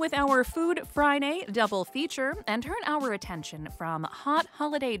continue with our Food Friday double feature and turn our attention from hot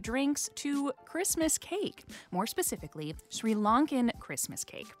holiday drinks to Christmas cake, more specifically, Sri Lankan Christmas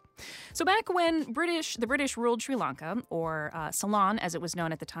cake. So back when the British ruled Sri Lanka, or Ceylon as it was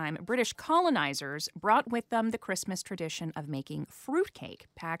known at the time, British colonizers brought with them the Christmas tradition of making fruitcake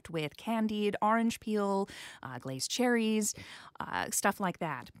packed with candied orange peel, glazed cherries, stuff like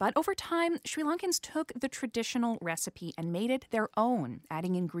that. But over time, Sri Lankans took the traditional recipe and made it their own,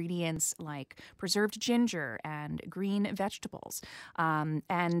 adding ingredients like preserved ginger and green vegetables.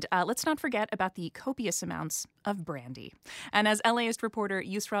 And let's not forget about the copious amounts of brandy. And as LAist reporter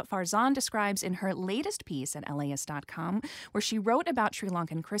Yusra Farzan describes in her latest piece at LAist.com, where she wrote about Sri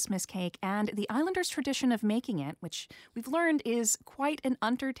Lankan Christmas cake and the islanders' tradition of making it, which we've learned is quite an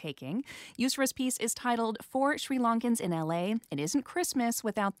undertaking. Yusra's piece is titled For Sri Lankans in LA, It Isn't Christmas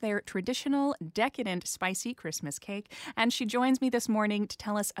Without Their Traditional, Decadent, Spicy Christmas Cake. And she joins me this morning to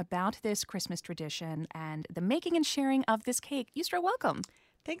tell us about this Christmas tradition and the making and sharing of this cake. Yusra, welcome.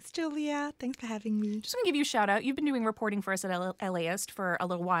 Thanks, Julia. Thanks for having me. Just want to give you a shout out. You've been doing reporting for us at LAist for a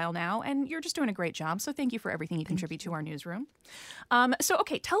little while now, and you're just doing a great job. So thank you for everything you contribute to our newsroom.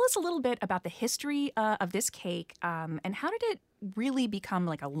 Okay, tell us a little bit about the history of this cake and how did it really become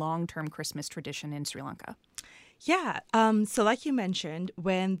like a long-term Christmas tradition in Sri Lanka? Yeah. So like you mentioned,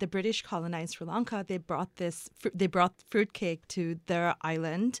 when the British colonized Sri Lanka, they brought fruitcake to their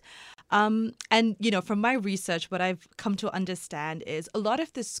island. And, from my research, what I've come to understand is a lot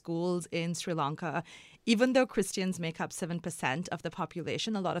of the schools in Sri Lanka, even though Christians make up 7% of the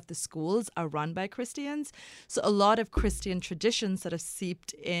population, a lot of the schools are run by Christians. So a lot of Christian traditions sort of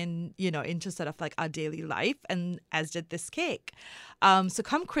seeped in, into sort of like our daily life, and as did this cake. So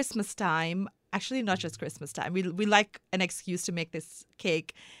come Christmas time, actually, not just Christmas time. We like an excuse to make this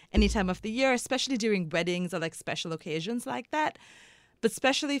cake any time of the year, especially during weddings or like special occasions like that. But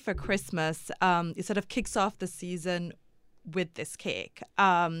especially for Christmas, it sort of kicks off the season with this cake.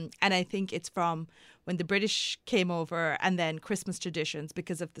 And I think it's from when the British came over and then Christmas traditions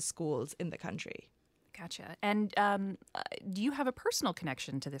because of the schools in the country. Gotcha. And do you have a personal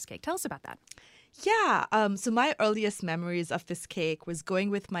connection to this cake? Tell us about that. Yeah. So my earliest memories of this cake was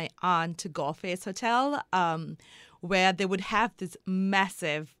going with my aunt to Golface Hotel, where they would have these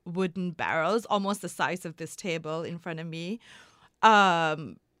massive wooden barrels, almost the size of this table in front of me,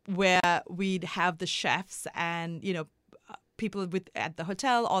 where we'd have the chefs and, people at the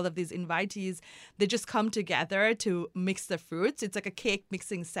hotel, all of these invitees, they just come together to mix the fruits. It's like a cake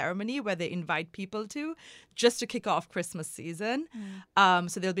mixing ceremony where they invite people just to kick off Christmas season.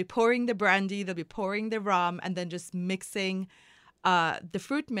 So they'll be pouring the brandy, they'll be pouring the rum, and then just mixing the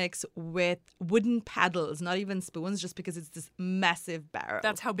fruit mix with wooden paddles, not even spoons, just because it's this massive barrel.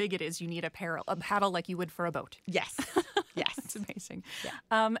 That's how big it is. You need a paddle like you would for a boat. Yes. Yes. It's amazing.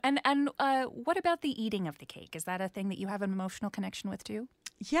 Yeah. And what about the eating of the cake? Is that a thing that you have an emotional connection with too?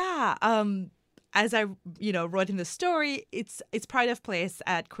 Yeah. As I, wrote in the story, it's pride of place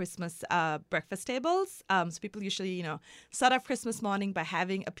at Christmas breakfast tables. So people usually, start off Christmas morning by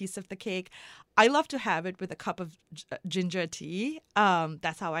having a piece of the cake. I love to have it with a cup of ginger tea.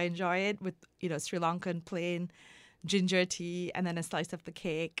 That's how I enjoy it, with, Sri Lankan plain ginger tea and then a slice of the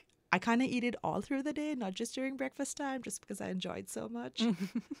cake. I kind of eat it all through the day, not just during breakfast time, just because I enjoy it so much.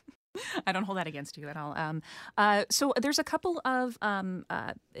 I don't hold that against you at all. So there's a couple of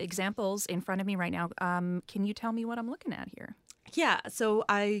examples in front of me right now. Can you tell me what I'm looking at here? Yeah, so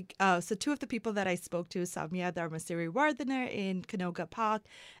so two of the people that I spoke to, Samia Dharmasiri Wardana in Canoga Park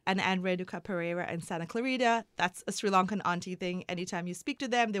and Anne Renuka Pereira in Santa Clarita. That's a Sri Lankan auntie thing. Anytime you speak to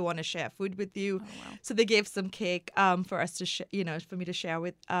them, they want to share food with you. Oh, wow. So they gave some cake for us to, for me to share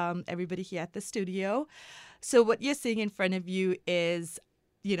with everybody here at the studio. So what you're seeing in front of you is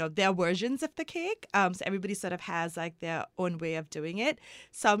their versions of the cake. So everybody sort of has like their own way of doing it.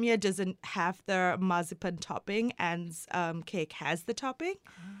 Saumya doesn't have the marzipan topping, and cake has the topping.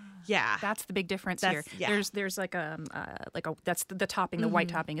 Yeah, that's the big difference here. Yeah. There's like a that's the topping. The white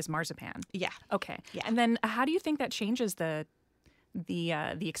topping is marzipan. Yeah. Okay. Yeah. And then how do you think that changes the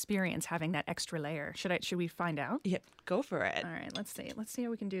experience having that extra layer? Should we find out? Yep. Go for it. All right. Let's see how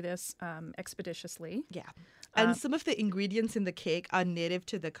we can do this expeditiously. Yeah. And some of the ingredients in the cake are native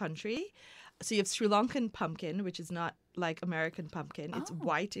to the country. So you have Sri Lankan pumpkin, which is not like American pumpkin. It's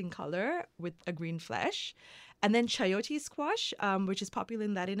white in color with a green flesh. And then chayote squash, which is popular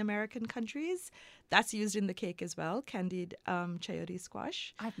in Latin American countries. That's used in the cake as well, candied chayote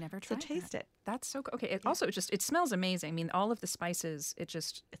squash. I've never tried So taste it. That's so good. Okay. Also, it smells amazing. I mean, all of the spices,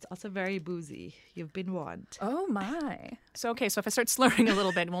 It's also very boozy. You've been warned. Oh, my. So if I start slurring a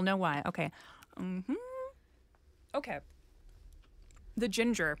little bit, we'll know why. Okay. Mm-hmm. Okay. The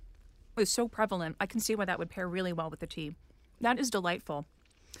ginger is so prevalent. I can see why that would pair really well with the tea. That is delightful.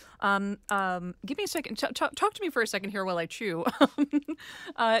 Give me a second. Talk to me for a second here while I chew.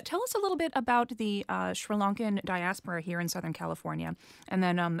 Tell us a little bit about the Sri Lankan diaspora here in Southern California, and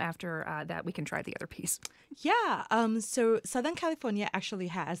then after that, we can try the other piece. Yeah. So Southern California actually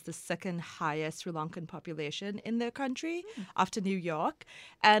has the second highest Sri Lankan population in the country after New York.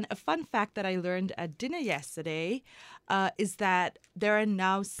 And a fun fact that I learned at dinner yesterday is that there are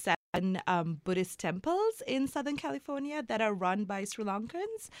now 7 Buddhist temples in Southern California that are run by Sri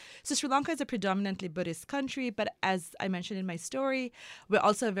Lankans. So Sri Lanka is a predominantly Buddhist country, but as I mentioned in my story, we're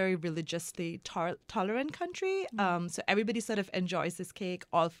also a very religiously tolerant country. So everybody sort of enjoys this cake,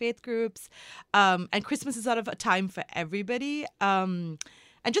 all faith groups. And Christmas is sort of a time for everybody. And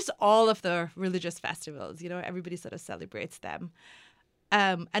just all of the religious festivals, everybody sort of celebrates them.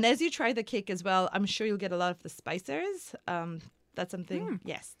 And as you try the cake as well, I'm sure you'll get a lot of the spicers. That's something,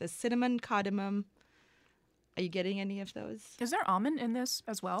 yes, there's cinnamon, cardamom. Are you getting any of those? Is there almond in this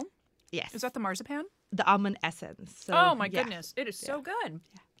as well? Yes. Is that the marzipan? The almond essence. So, oh, my goodness. It is so good.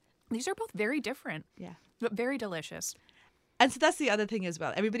 Yeah. These are both very different. Yeah. But very delicious. And so that's the other thing as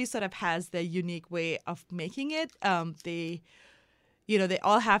well. Everybody sort of has their unique way of making it. They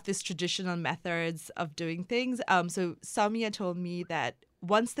all have these traditional methods of doing things. So Samia told me that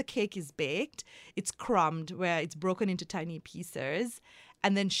once the cake is baked, it's crumbed, where it's broken into tiny pieces,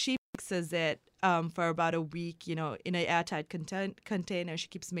 and then she mixes it for about a week, in an airtight container. She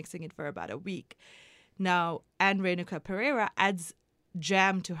keeps mixing it for about a week. Now, Anne Renuka Pereira adds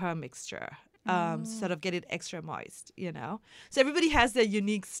jam to her mixture, sort of get it extra moist, So everybody has their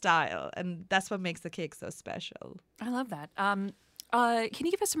unique style, and that's what makes the cake so special. I love that. Can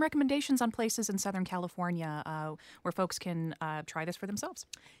you give us some recommendations on places in Southern California where folks can try this for themselves?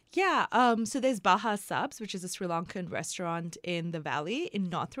 Yeah, so there's Baja Subs, which is a Sri Lankan restaurant in the Valley in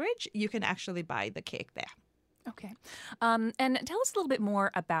Northridge. You can actually buy the cake there. Okay. And tell us a little bit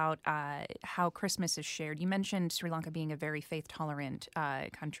more about how Christmas is shared. You mentioned Sri Lanka being a very faith-tolerant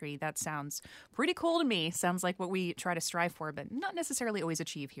country. That sounds pretty cool to me. Sounds like what we try to strive for, but not necessarily always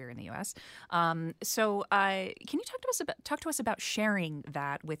achieve here in the U.S. So can you talk to us about sharing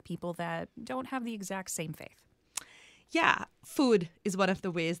that with people that don't have the exact same faith? Yeah, food is one of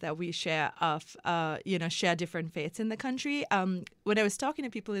the ways that we share different faiths in the country. When I was talking to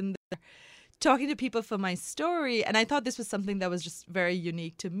people for my story, and I thought this was something that was just very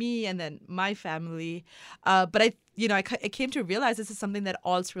unique to me and then my family. But I came to realize this is something that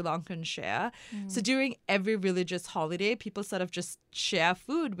all Sri Lankans share. So during every religious holiday, people sort of just share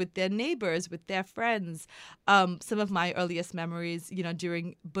food with their neighbors, with their friends. Some of my earliest memories,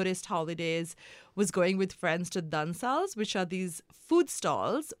 during Buddhist holidays was going with friends to dansals, which are these food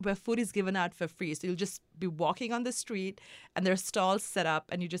stalls where food is given out for free. So you'll just be walking on the street and there are stalls set up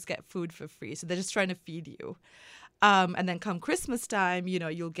and you just get food for free. So they're just trying to feed you. And then come Christmas time,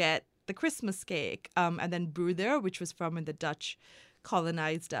 you'll get the Christmas cake and then bruder, which was from when the Dutch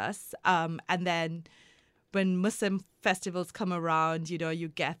colonized us. And then when Muslim festivals come around, you get you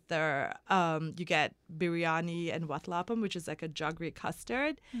get biryani and watlapam, which is like a jaggery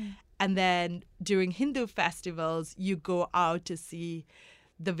custard. And then during Hindu festivals, you go out to see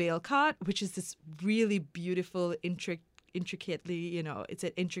the veil cart, which is this really beautiful, intricately, it's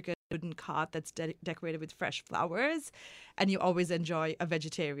an intricate wooden cart that's decorated with fresh flowers, and you always enjoy a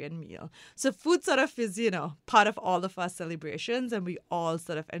vegetarian meal. So food sort of is, part of all of our celebrations, and we all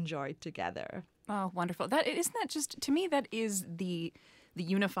sort of enjoy it together. Oh, wonderful. Isn't that just, to me, that is the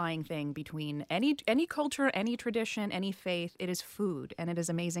unifying thing between any culture, any tradition, any faith. It is food, and it is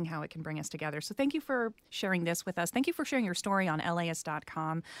amazing how it can bring us together. So thank you for sharing this with us. Thank you for sharing your story on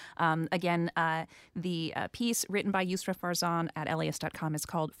LAist.com. Again, the piece written by Yusra Farzan at LAist.com is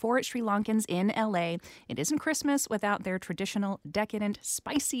called For Sri Lankans in LA. It isn't Christmas without their traditional, decadent,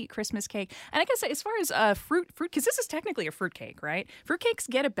 spicy Christmas cake. And I guess as far as fruit, because this is technically a fruit cake, right? Fruitcakes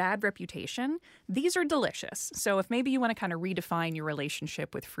get a bad reputation. These are delicious. So if maybe you want to kind of redefine your relationship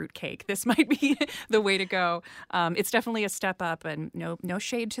with fruitcake, this might be the way to go. It's definitely a step up, and no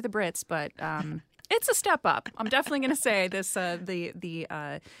shade to the Brits, but it's a step up. I'm definitely going to say this.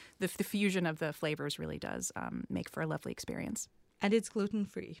 The fusion of the flavors really does make for a lovely experience. And it's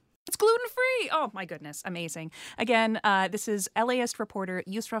gluten-free. It's gluten-free. Oh, my goodness. Amazing. Again, this is LAist reporter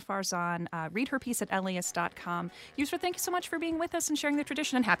Yusra Farzan. Read her piece at LAist.com. Yusra, thank you so much for being with us and sharing the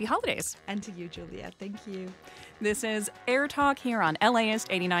tradition, and happy holidays. And to you, Julia. Thank you. This is AirTalk here on LAist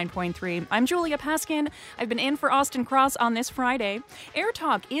 89.3. I'm Julia Paskin. I've been in for Austin Cross on this Friday.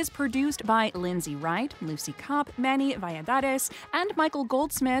 AirTalk is produced by Lindsay Wright, Lucy Kopp, Manny Valladares, and Michael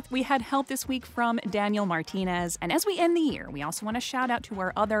Goldsmith. We had help this week from Daniel Martinez. And as we end the year, we also want to shout out to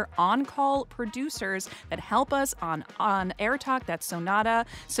our other on-call producers that help us on AirTalk. That's Sonata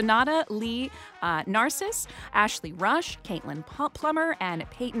Lee Narcissus, Ashley Rush, Caitlin Plummer, and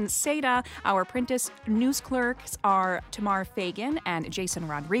Peyton Seda. Our apprentice news clerks are Tamar Fagan and Jason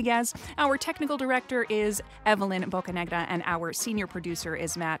Rodriguez. Our technical director is Evelyn Bocanegra, and our senior producer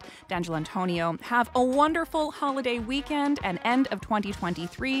is Matt D'Angelantonio. Have a wonderful holiday weekend and end of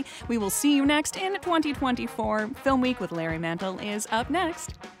 2023. We will see you next in 2024. Film Week with Larry Mantle is up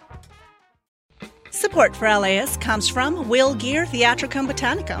next. Support for LAist comes from Will Gear Theatricum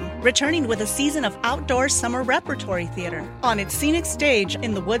Botanicum, returning with a season of outdoor summer repertory theater on its scenic stage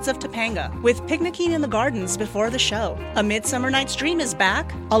in the woods of Topanga, with picnicking in the gardens before the show. A Midsummer Night's Dream is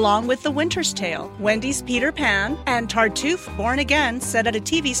back, along with The Winter's Tale, Wendy's Peter Pan, and Tartuffe Born Again, set at a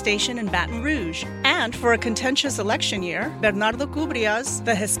TV station in Baton Rouge. And for a contentious election year, Bernardo Cubria's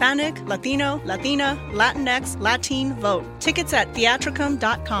The Hispanic, Latino, Latina, Latinx, Latin Vote. Tickets at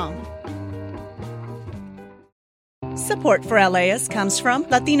theatricum.com. Support for LAist comes from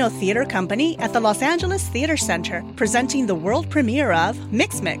Latino Theater Company at the Los Angeles Theater Center, presenting the world premiere of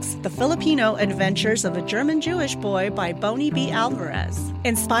Mix Mix, The Filipino Adventures of a German-Jewish Boy by Bonnie B. Alvarez.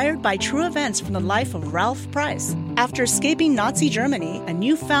 Inspired by true events from the life of Ralph Price. After escaping Nazi Germany, a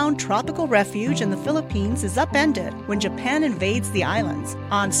newfound tropical refuge in the Philippines is upended when Japan invades the islands.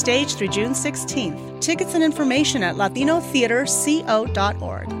 On stage through June 16th. Tickets and information at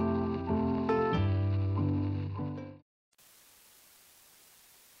latinotheaterco.org.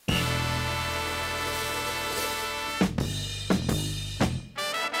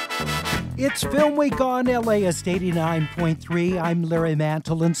 It's Film Week on LAist 89.3. I'm Larry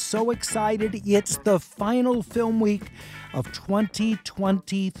Mantle, and so excited. It's the final film week of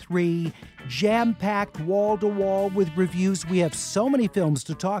 2023, jam-packed wall-to-wall with reviews. We have so many films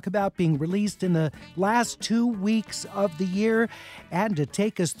to talk about being released in the last 2 weeks of the year. And to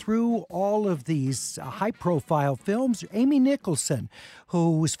take us through all of these high-profile films, Amy Nicholson,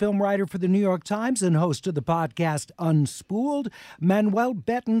 who was film writer for the New York Times and host of the podcast Unspooled, Manuel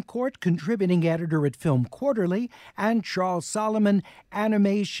Betancourt, contributing editor at Film Quarterly, and Charles Solomon,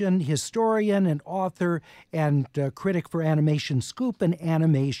 animation historian and author and critic for Animation Scoop and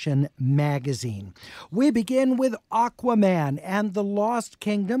Animation Magazine. We begin with Aquaman and the Lost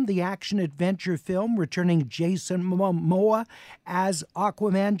Kingdom, the action-adventure film returning Jason Momoa as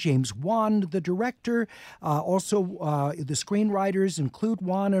Aquaman, James Wan, the director. Also, the screenwriters include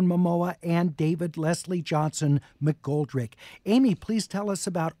Wan and Momoa, and David Leslie Johnson McGoldrick. Amy, please tell us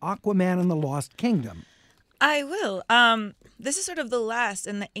about Aquaman and the Lost Kingdom. I will. This is sort of the last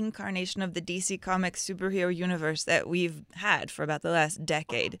in the incarnation of the DC Comics superhero universe that we've had for about the last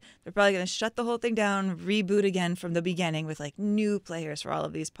decade. They're probably going to shut the whole thing down, reboot again from the beginning with like new players for all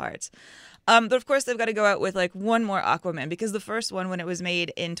of these parts. But of course, they've got to go out with like one more Aquaman, because the first one, when it was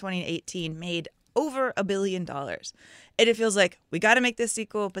made in 2018, made over $1 billion. And it feels like we got to make this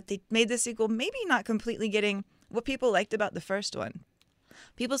sequel, but they made this sequel maybe not completely getting what people liked about the first one.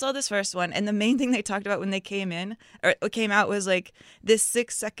 People saw this first one, and the main thing they talked about when they came out was like this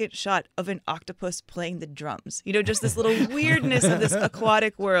 6-second shot of an octopus playing the drums. You know, just this little weirdness of this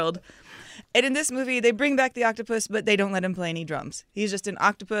aquatic world. And in this movie, they bring back the octopus, but they don't let him play any drums. He's just an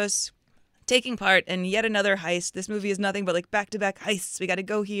octopus taking part in yet another heist. This movie is nothing but like back-to-back heists. We got to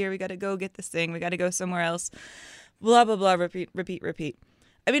go here. We got to go get this thing. We got to go somewhere else. Blah, blah, blah. Repeat, repeat, repeat.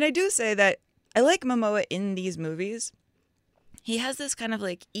 I mean, I do say that I like Momoa in these movies. He has this kind of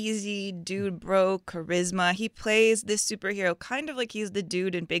like easy dude bro charisma. He plays this superhero kind of like he's the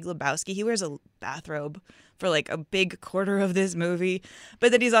dude in Big Lebowski. He wears a bathrobe for like a big quarter of this movie.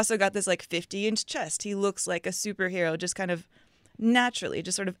 But then he's also got this like 50-inch chest. He looks like a superhero just kind of naturally,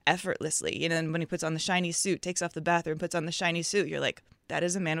 just sort of effortlessly. And then when he puts on the shiny suit, takes off the bathrobe, puts on the shiny suit, you're like, that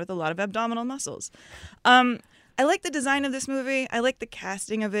is a man with a lot of abdominal muscles. I like the design of this movie. I like the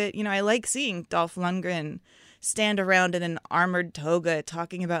casting of it. You know, I like seeing Dolph Lundgren stand around in an armored toga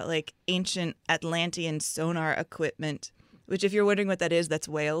talking about like ancient Atlantean sonar equipment, which if you're wondering what that is, that's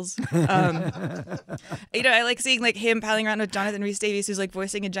whales. You know, I like seeing like him palling around with Jonathan Rhys-Davies, who's like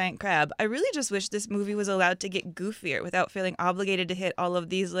voicing a giant crab. I really just wish this movie was allowed to get goofier without feeling obligated to hit all of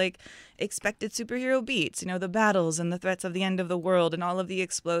these like expected superhero beats, you know, the battles and the threats of the end of the world and all of the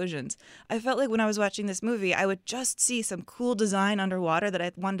explosions. I felt like when I was watching this movie, I would just see some cool design underwater that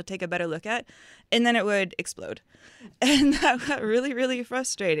I wanted to take a better look at, and then it would explode. And that got really, really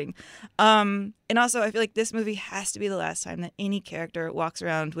frustrating. And also, I feel like this movie has to be the last time that any character walks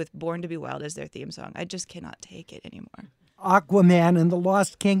around with Born to Be Wild as their theme song. I just cannot take it anymore. Aquaman and the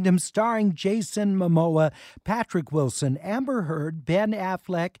Lost Kingdom, starring Jason Momoa, Patrick Wilson, Amber Heard, Ben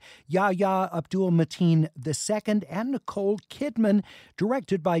Affleck, Yahya Abdul-Mateen II, and Nicole Kidman,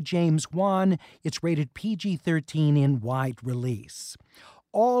 directed by James Wan. It's rated PG-13 in wide release.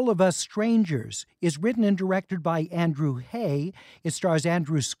 All of Us Strangers is written and directed by Andrew Hay. It stars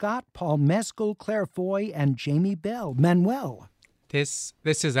Andrew Scott, Paul Mescal, Claire Foy, and Jamie Bell. Manuel. This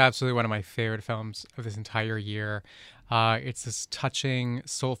is absolutely one of my favorite films of this entire year. It's this touching,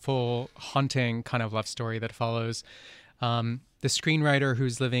 soulful, haunting kind of love story that follows the screenwriter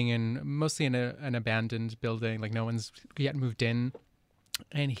who's living mostly in an abandoned building, like no one's yet moved in,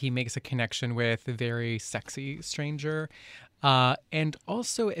 and he makes a connection with a very sexy stranger, and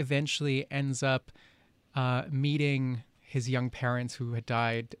also eventually ends up meeting his young parents who had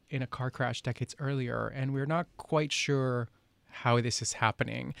died in a car crash decades earlier, and we're not quite sure how this is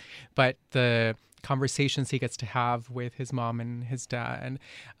happening, but the conversations he gets to have with his mom and his dad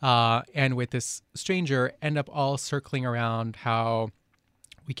and with this stranger end up all circling around how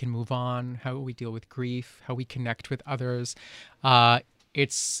we can move on, how we deal with grief, how we connect with others.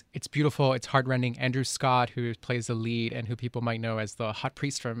 It's beautiful. It's heartrending. Andrew Scott, who plays the lead and who people might know as the hot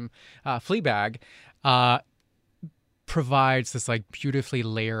priest from Fleabag, provides this like beautifully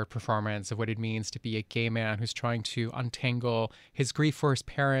layered performance of what it means to be a gay man who's trying to untangle his grief for his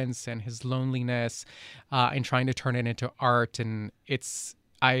parents and his loneliness, and trying to turn it into art. And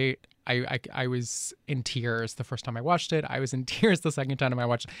I was in tears the first time I watched it. I was in tears the second time I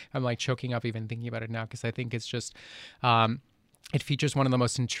watched it. I'm like choking up even thinking about it now, because I think it's just it features one of the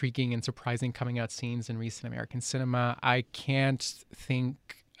most intriguing and surprising coming out scenes in recent American cinema. I can't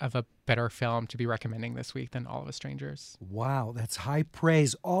think of a better film to be recommending this week than All of Us Strangers. Wow, that's high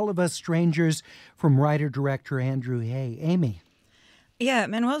praise. All of Us Strangers from writer-director Andrew Hay. Amy. Yeah,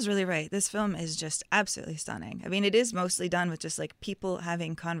 Manuel's really right. This film is just absolutely stunning. I mean, it is mostly done with just like people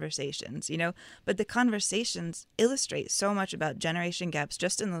having conversations, you know, but the conversations illustrate so much about generation gaps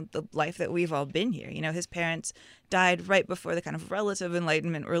just in the life that we've all been here. You know, his parents died right before the kind of relative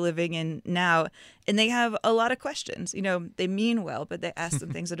enlightenment we're living in now, and they have a lot of questions. You know, they mean well, but they ask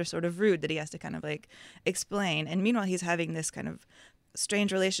them things that are sort of rude that he has to kind of like explain. And meanwhile, he's having this kind of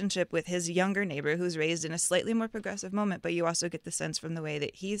strange relationship with his younger neighbor who's raised in a slightly more progressive moment, but you also get the sense from the way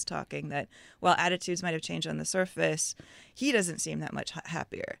that he's talking that while attitudes might have changed on the surface, he doesn't seem that much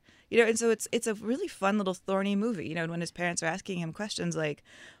happier. You know, and so it's a really fun little thorny movie. You know, when his parents are asking him questions like,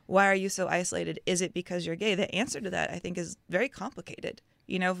 why are you so isolated? Is it because you're gay? The answer to that, I think, is very complicated.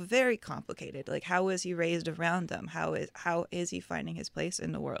 You know, very complicated. Like, how was he raised around them? How is he finding his place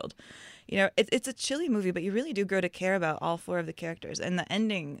in the world? You know, it's a chilly movie, but you really do grow to care about all four of the characters. And the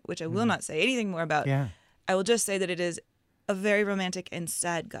ending, which I will not say anything more about, I will just say that it is a very romantic and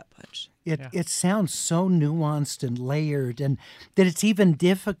sad gut punch. It sounds so nuanced and layered, and that it's even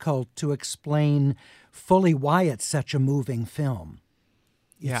difficult to explain fully why it's such a moving film.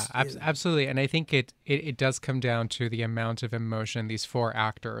 Absolutely. And I think it does come down to the amount of emotion these four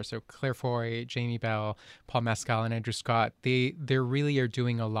actors, so Claire Foy, Jamie Bell, Paul Mescal, and Andrew Scott, they really are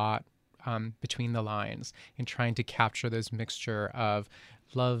doing a lot between the lines in trying to capture this mixture of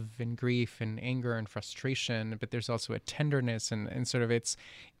love and grief and anger and frustration, but there's also a tenderness and sort of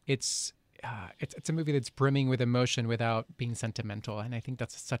it's it's a movie that's brimming with emotion without being sentimental, and I think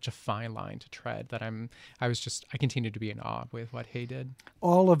that's such a fine line to tread that I continue to be in awe with what Hay did.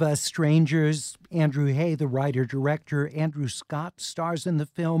 All of Us Strangers. Andrew Hay, the writer-director. Andrew Scott stars in the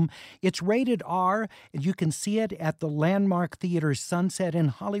film. It's rated R, and you can see it at the Landmark Theater Sunset in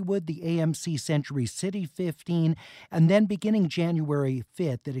Hollywood, the AMC Century City 15, and then beginning January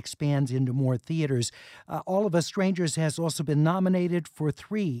 5th, it expands into more theaters. All of Us Strangers has also been nominated for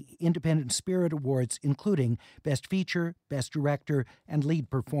 3 Independent Spirit Awards, including Best Feature, Best Director, and Lead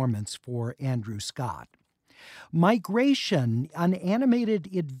Performance for Andrew Scott. Migration, an animated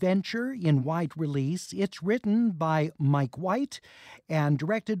adventure in wide release. It's written by Mike White and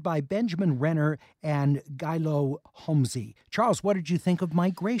directed by Benjamin Renner and Gilo Homsey. Charles, what did you think of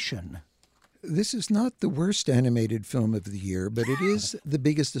Migration? This is not the worst animated film of the year, but it is the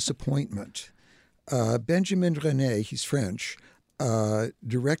biggest disappointment. Benjamin Renner, he's French,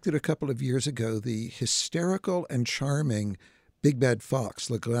 directed a couple of years ago the hysterical and charming Big Bad Fox,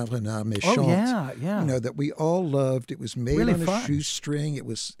 Le Grand Renard Méchant. Oh, yeah. You know, that we all loved. It was made really on fun. A shoestring. It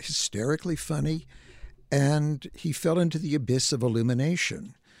was hysterically funny. And he fell into the abyss of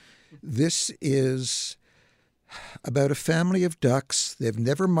Illumination. This is about a family of ducks. They've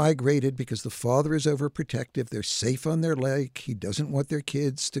never migrated because the father is overprotective. They're safe on their lake. He doesn't want their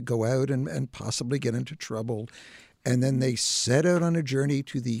kids to go out and possibly get into trouble. And then they set out on a journey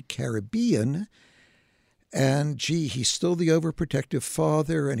to the Caribbean. And, he's still the overprotective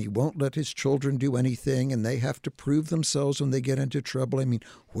father, and he won't let his children do anything, and they have to prove themselves when they get into trouble. I mean,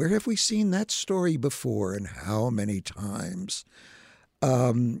 where have we seen that story before, and how many times?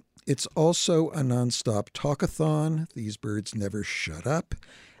 It's also a nonstop talkathon. These birds never shut up.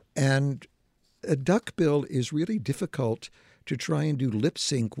 And a duckbill is really difficult to try and do lip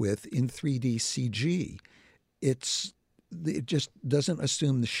sync with in 3D CG. It just doesn't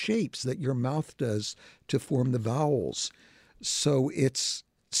assume the shapes that your mouth does to form the vowels. So it's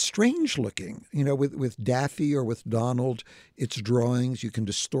strange looking. You know, with Daffy or with Donald, it's drawings. You can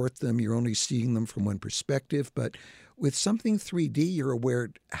distort them. You're only seeing them from one perspective. But with something 3D, you're aware,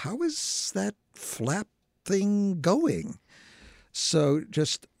 how is that flap thing going? So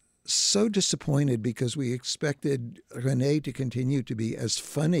just so disappointed because we expected René to continue to be as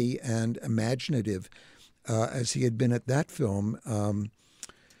funny and imaginative as he had been at that film.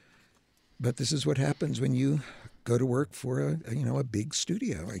 But this is what happens when you go to work for a big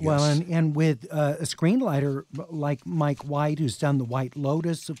studio, I guess. Well, and with a screenwriter like Mike White, who's done The White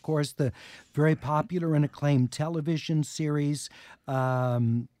Lotus, of course, the very popular and acclaimed television series,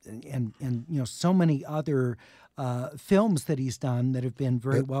 and so many other films that he's done that have been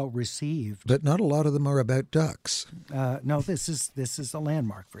very well received. But not a lot of them are about ducks. No, this is a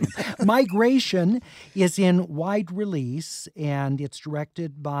landmark for him. Migration is in wide release, and it's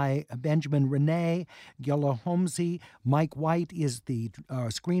directed by Benjamin Renner, Gilo Homsey. Mike White is the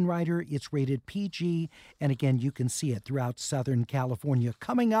screenwriter. It's rated PG, and again, you can see it throughout Southern California.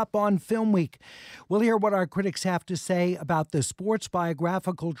 Coming up on Film Week, we'll hear what our critics have to say about the sports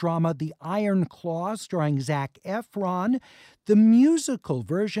biographical drama The Iron Claw, starring Zac Efron, the musical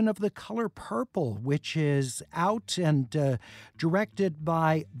version of The Color Purple, which is out and directed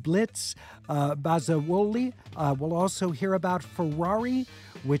by Blitz Bazawoli. We'll also hear about Ferrari,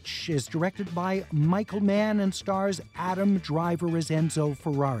 which is directed by Michael Mann and stars Adam Driver as Enzo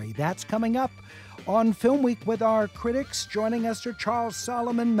Ferrari. That's coming up on Film Week with our critics. Joining us are Charles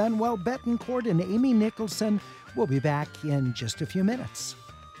Solomon, Manuel Betancourt, and Amy Nicholson. We'll be back in just a few minutes.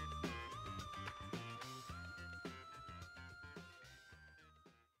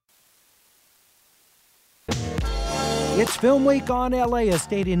 It's Film Week on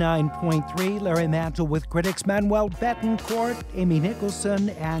LAist 89.3. Larry Mantle with critics Manuel Betancourt, Amy Nicholson,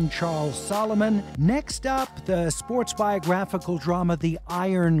 and Charles Solomon. Next up, the sports biographical drama The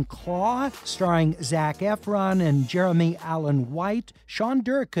Iron Claw, starring Zac Efron and Jeremy Allen White. Sean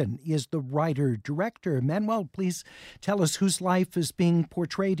Durkin is the writer-director. Manuel, please tell us whose life is being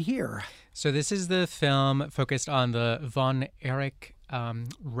portrayed here. So this is the film focused on the Von Erich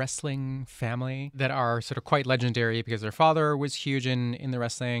wrestling family that are sort of quite legendary because their father was huge in the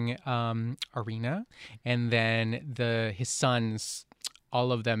wrestling arena, and then his sons,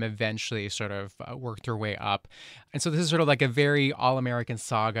 all of them eventually sort of worked their way up. And so this is sort of like a very all-American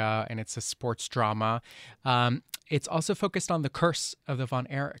saga, and it's a sports drama. It's also focused on the curse of the Von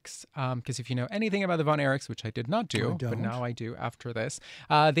Erichs, because if you know anything about the Von Erichs, which I did not do, but now I do after this,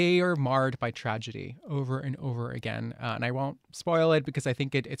 they are marred by tragedy over and over again. And I won't spoil it because I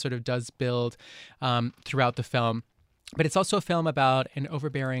think it sort of does build throughout the film. But it's also a film about an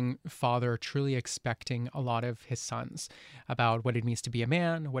overbearing father truly expecting a lot of his sons, about what it means to be a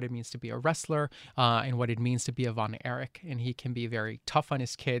man, what it means to be a wrestler, and what it means to be a Von Erich. And he can be very tough on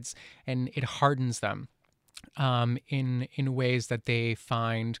his kids, and it hardens them in ways that they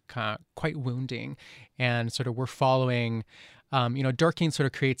find quite wounding. And sort of we're following, Durkheim sort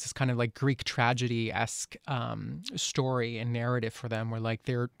of creates this kind of like Greek tragedy-esque story and narrative for them, where like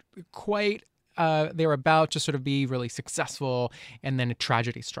they're about to sort of be really successful, and then a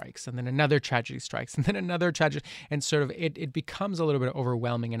tragedy strikes, and then another tragedy strikes, and then another tragedy, and sort of it becomes a little bit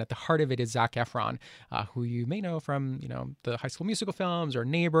overwhelming. And at the heart of it is Zac Efron, who you may know from the High School Musical films or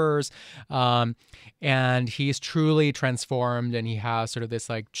Neighbors, and he's truly transformed, and he has sort of this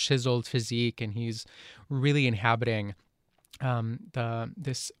like chiseled physique, and he's really inhabiting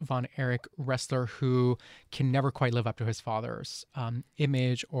this Von Erich wrestler who can never quite live up to his father's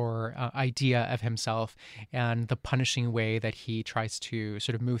image or idea of himself, and the punishing way that he tries to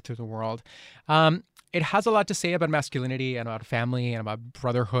sort of move through the world. It has a lot to say about masculinity and about family and about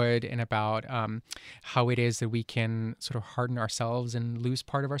brotherhood and about how it is that we can sort of harden ourselves and lose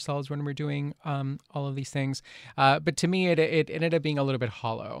part of ourselves when we're doing all of these things. But to me, it ended up being a little bit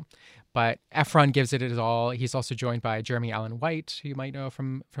hollow. But Efron gives it his all. He's also joined by Jeremy Allen White, who you might know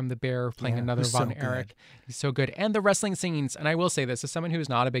from The Bear, playing another Von Erich. He's so good. And the wrestling scenes, and I will say this, as someone who's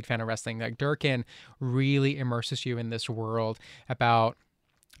not a big fan of wrestling, like Durkin really immerses you in this world about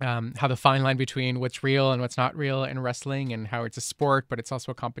how the fine line between what's real and what's not real in wrestling, and how it's a sport, but it's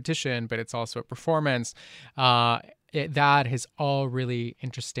also a competition, but it's also a performance. That has all really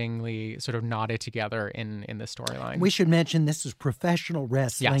interestingly sort of knotted together in the storyline. We should mention this is professional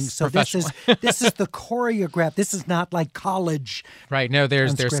wrestling. Yes, so this is the choreographed. This is not like college. Right. No,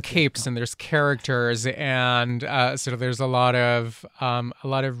 there's capes and there's characters, and sort of there's a lot of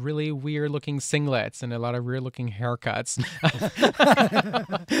really weird looking singlets and a lot of weird looking haircuts.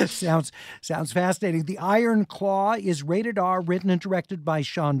 Sounds fascinating. The Iron Claw is rated R, written and directed by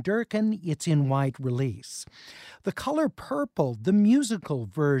Sean Durkin. It's in wide release. The Color Purple, the musical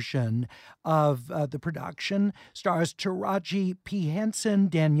version of the production, stars Taraji P. Henson,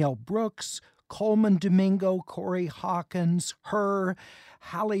 Danielle Brooks, Coleman Domingo, Corey Hawkins,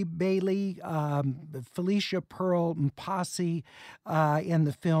 Halle Bailey, Felicia Pearl Mpasi, and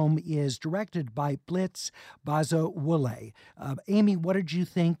the film is directed by Blitz Bazawule. Amy, what did you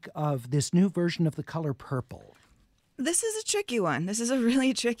think of this new version of The Color Purple? This is a tricky one. This is a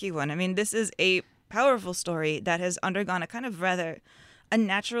really tricky one. I mean, this is a powerful story that has undergone a kind of rather a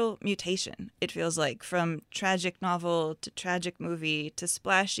natural mutation, it feels like, from tragic novel to tragic movie to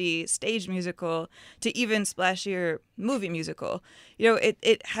splashy stage musical to even splashier movie musical.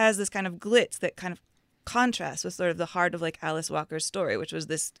 It has this kind of glitz that kind of contrasts with sort of the heart of like Alice Walker's story, which was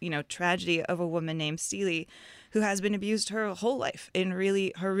this, tragedy of a woman named Celie who has been abused her whole life in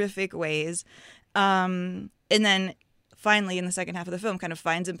really horrific ways. And then finally, in the second half of the film, kind of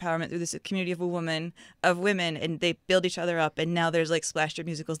finds empowerment through this community of women, and they build each other up. And now there's like splasher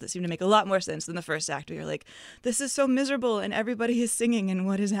musicals that seem to make a lot more sense than the first act, where you're like, this is so miserable and everybody is singing and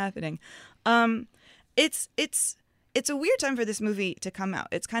what is happening. It's a weird time for this movie to come out.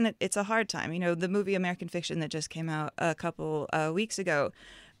 It's a hard time. The movie American Fiction that just came out a couple weeks ago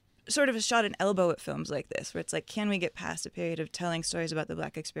sort of a shot an elbow at films like this, where it's like, can we get past a period of telling stories about the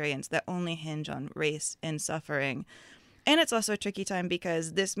Black experience that only hinge on race and suffering? And it's also a tricky time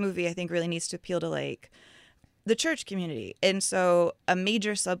because this movie, I think, really needs to appeal to like the church community. And so a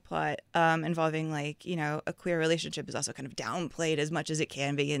major subplot involving like, a queer relationship is also kind of downplayed as much as it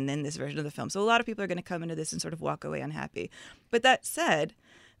can be in this version of the film. So a lot of people are going to come into this and sort of walk away unhappy. But that said,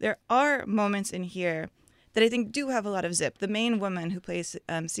 there are moments in here that I think do have a lot of zip. The main woman who plays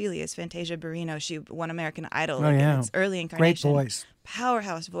Celia is Fantasia Barrino. She won American Idol in its early incarnation. Great voice.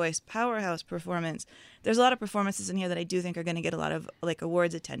 Powerhouse voice, powerhouse performance. There's a lot of performances in here that I do think are going to get a lot of like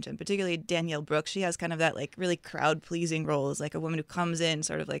awards attention, particularly Danielle Brooks. She has kind of that like really crowd-pleasing role as like a woman who comes in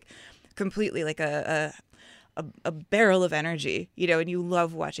sort of like completely like a barrel of energy, and you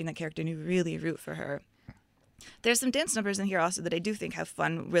love watching that character and you really root for her. There's some dance numbers in here also that I do think have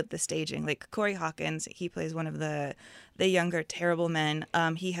fun with the staging. Like Corey Hawkins, he plays one of the younger terrible men.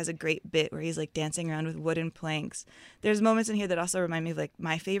 He has a great bit where he's like dancing around with wooden planks. There's moments in here that also remind me of like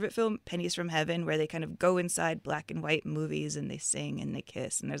my favorite film, Pennies from Heaven, where they kind of go inside black and white movies and they sing and they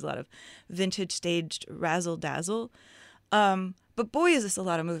kiss. And there's a lot of vintage staged razzle dazzle. But boy, is this a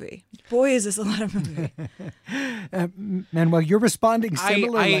lot of movie. Manuel, you're responding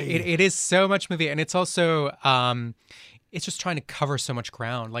similarly. It is so much movie. And it's also, it's just trying to cover so much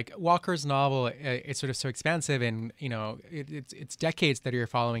ground. Like Walker's novel, it's sort of so expansive, and it's decades that you're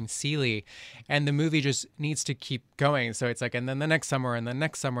following Celie, and the movie just needs to keep going. So it's like, and then the next summer, and the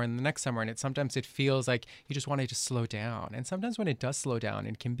next summer, and the next summer, and sometimes it feels like you just want it to slow down. And sometimes when it does slow down,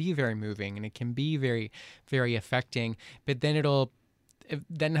 it can be very moving and it can be very, very affecting. But then it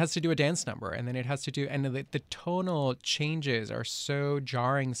then has to do a dance number, and then it has to do, and the tonal changes are so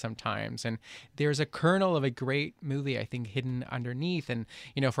jarring sometimes. And there's a kernel of a great movie, I think, hidden underneath. And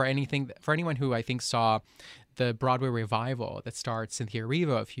for anyone who I think saw the Broadway revival that starred Cynthia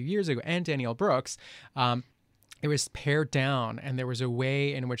Erivo a few years ago and Danielle Brooks, it was pared down, and there was a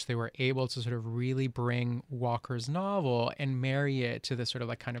way in which they were able to sort of really bring Walker's novel and marry it to this sort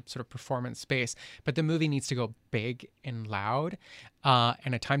of performance space. But the movie needs to go big and loud,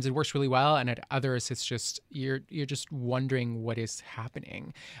 and at times it works really well, and at others it's just you're just wondering what is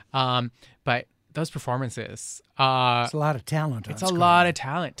happening. But those performances, it's a lot of talent. It's a lot of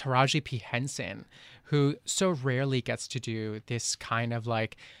talent. Taraji P. Henson, who so rarely gets to do this kind of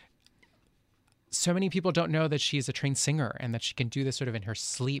like. So many people don't know that she's a trained singer and that she can do this sort of in her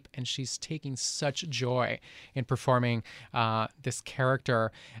sleep. And she's taking such joy in performing this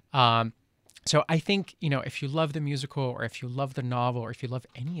character. So I think, if you love the musical, or if you love the novel, or if you love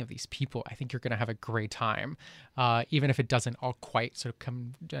any of these people, I think you're going to have a great time, even if it doesn't all quite sort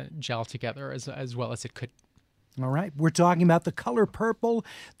of gel together as well as it could. All right. We're talking about The Color Purple,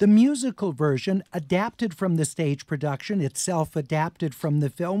 the musical version adapted from the stage production, itself adapted from the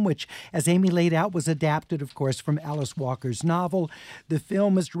film, which, as Amy laid out, was adapted, of course, from Alice Walker's novel. The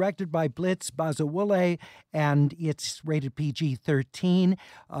film is directed by Blitz Bazawule, and it's rated PG-13.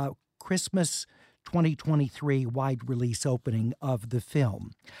 Christmas 2023 wide release opening of the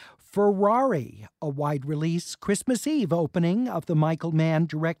film. Ferrari, a wide release Christmas Eve opening of the Michael Mann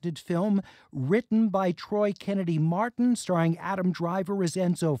directed film, written by Troy Kennedy Martin, starring Adam Driver as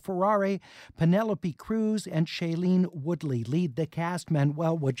Enzo Ferrari, Penelope Cruz, and Shailene Woodley lead the cast.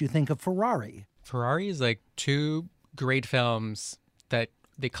 Manuel, what'd you think of Ferrari? Ferrari is like two great films that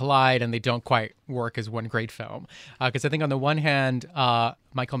they collide and they don't quite work as one great film. Because I think on the one hand,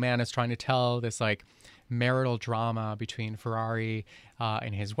 Michael Mann is trying to tell this like marital drama between Ferrari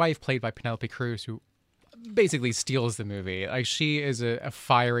and his wife, played by Penelope Cruz, who basically steals the movie. Like, she is a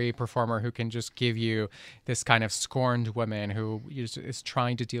fiery performer who can just give you this kind of scorned woman who is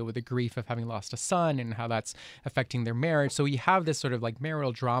trying to deal with the grief of having lost a son and how that's affecting their marriage. So you have this sort of like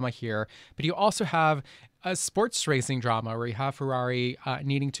marital drama here, but you also have a sports racing drama where you have Ferrari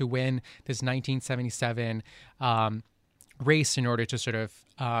needing to win this 1977 race in order to sort of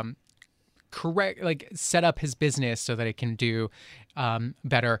set up his business so that it can do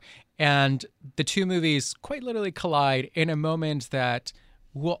better. And the two movies quite literally collide in a moment that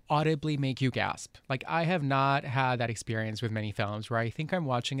will audibly make you gasp. Like, I have not had that experience with many films where I think I'm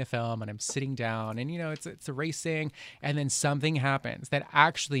watching a film and I'm sitting down and, it's a racing, and then something happens that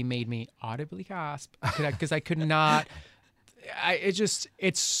actually made me audibly gasp because I could not.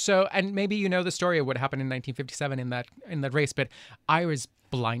 It's so, and maybe the story of what happened in 1957 in that race, but I was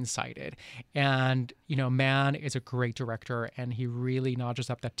blindsided. And Mann is a great director, and he really notches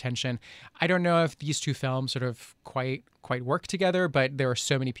up that tension. I don't know if these two films sort of quite work together, but there are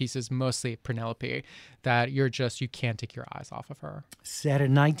so many pieces, mostly Penelope, that you can't take your eyes off of her. Set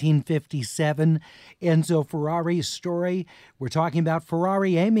in 1957, Enzo Ferrari's story. We're talking about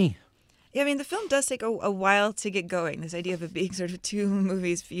Ferrari. Amy. Yeah, I mean, the film does take a while to get going. This idea of it being sort of two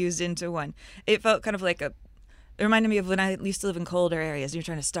movies fused into one. It felt kind of like it reminded me of when I used to live in colder areas. You're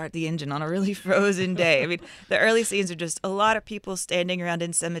trying to start the engine on a really frozen day. I mean, the early scenes are just a lot of people standing around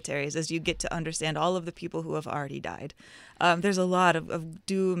in cemeteries as you get to understand all of the people who have already died. There's a lot of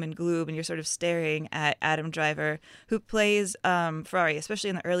doom and gloom, and you're sort of staring at Adam Driver, who plays Ferrari,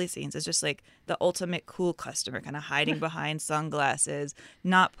 especially in the early scenes, is just like the ultimate cool customer, kind of hiding behind sunglasses,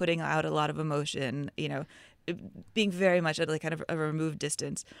 not putting out a lot of emotion, being very much at like kind of a removed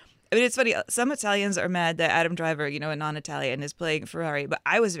distance. I mean, it's funny. Some Italians are mad that Adam Driver, a non-Italian, is playing Ferrari. But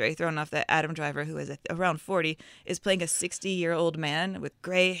I was very thrown off that Adam Driver, who is around 40, is playing a 60-year-old man with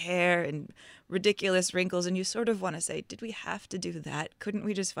gray hair and ridiculous wrinkles. And you sort of want to say, did we have to do that? Couldn't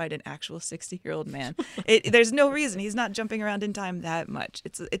we just find an actual 60-year-old man? There's no reason. He's not jumping around in time that much.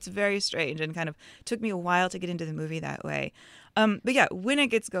 It's very strange, and kind of took me a while to get into the movie that way. But yeah, when it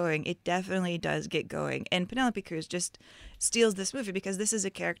gets going, it definitely does get going. And Penelope Cruz just steals this movie because this is a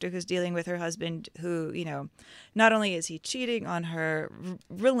character who's dealing with her husband who, not only is he cheating on her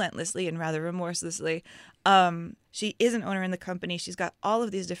relentlessly and rather remorselessly, she is an owner in the company. She's got all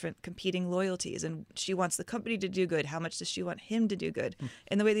of these different competing loyalties, and she wants the company to do good. How much does she want him to do good?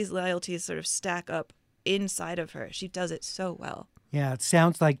 And the way these loyalties sort of stack up inside of her. She does it so well. Yeah, it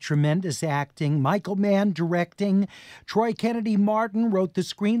sounds like tremendous acting. Michael Mann directing. Troy Kennedy Martin wrote the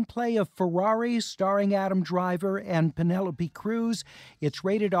screenplay of Ferrari, starring Adam Driver and Penelope Cruz. It's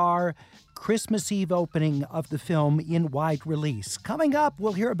rated R. Christmas Eve opening of the film in wide release. Coming up,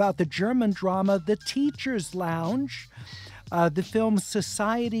 we'll hear about the German drama The Teacher's Lounge. The film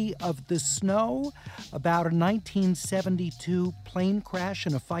Society of the Snow, about a 1972 plane crash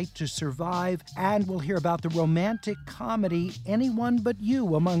and a fight to survive. And we'll hear about the romantic comedy Anyone But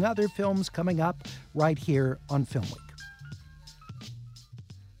You, among other films, coming up right here on FilmWeek.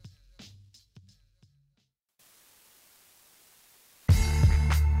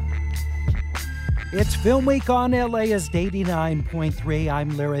 It's Film Week on LAist 89.3.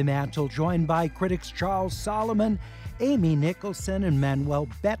 I'm Larry Mantle, joined by critics Charles Solomon, Amy Nicholson, and Manuel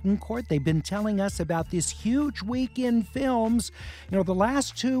Betancourt. They've been telling us about this huge week in films. You know, the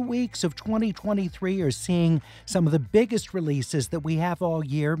last 2 weeks of 2023 are seeing some of the biggest releases that we have all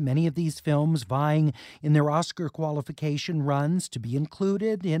year. Many of these films vying in their Oscar qualification runs to be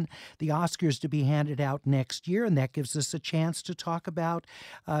included in the Oscars to be handed out next year. And that gives us a chance to talk about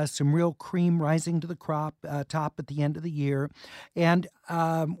some real cream rising to the top at the end of the year. And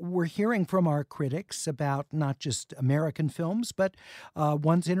we're hearing from our critics about not just American films, but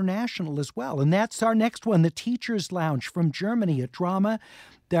ones international as well. And that's our next one, The Teacher's Lounge from Germany, a drama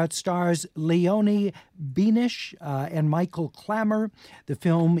that stars Leonie Bienisch and Michael Klammer. The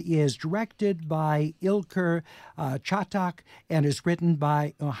film is directed by Ilker Chatak and is written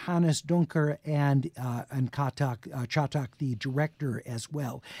by Johannes Dunker and Chatak, the director, as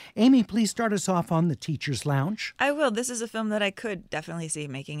well. Amy, please start us off on The Teacher's Lounge. I will. This is a film that I could definitely see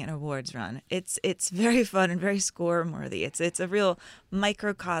making an awards run. It's very fun and very score-worthy. It's a real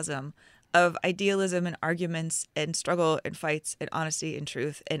microcosm of idealism and arguments and struggle and fights and honesty and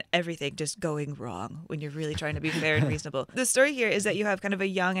truth and everything just going wrong when you're really trying to be fair and reasonable. The story here is that you have kind of a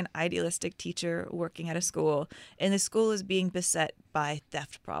young and idealistic teacher working at a school, and the school is being beset by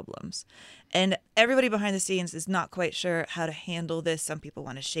theft problems. And everybody behind the scenes is not quite sure how to handle this. Some people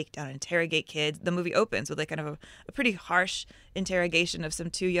want to shake down and interrogate kids. The movie opens with like kind of a pretty harsh interrogation of some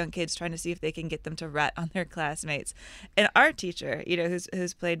 2 young kids trying to see if they can get them to rat on their classmates. And our teacher, you know,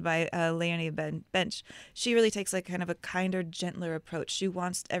 who's played by Leonie Bench, she really takes like kind of a kinder, gentler approach. She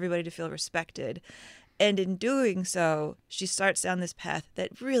wants everybody to feel respected. And in doing so, she starts down this path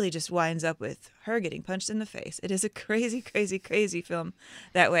that really just winds up with her getting punched in the face. It is a crazy, crazy, crazy film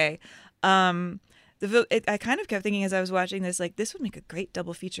that way. I kind of kept thinking as I was watching this, like, this would make a great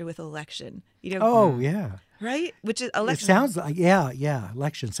double feature with Election. You know? Oh, yeah. Right? Which is Election. It sounds like, yeah.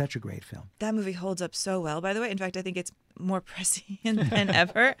 Election, such a great film. That movie holds up so well, by the way. In fact, I think it's more prescient than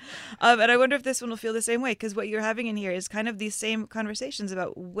ever. And I wonder if this one will feel the same way, because what you're having in here is kind of these same conversations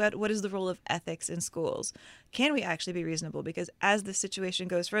about what is the role of ethics in schools. Can we actually be reasonable? Because as the situation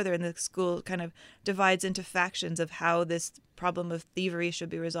goes further and the school kind of divides into factions of how this problem of thievery should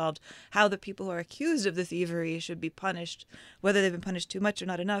be resolved, how the people who are accused of the thievery should be punished, whether they've been punished too much or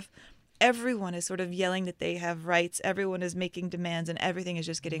not enough, everyone is sort of yelling that they have rights. Everyone is making demands, and everything is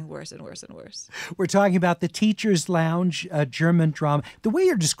just getting worse and worse and worse. We're talking about The Teacher's Lounge, a German drama. The way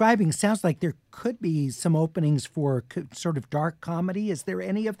you're describing sounds like there could be some openings for sort of dark comedy. Is there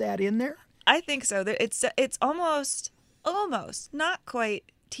any of that in there? I think so. It's almost, not quite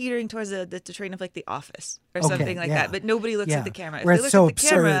teetering towards the train of like The Office or something like that. But nobody looks at the camera. If Where they it's look so at the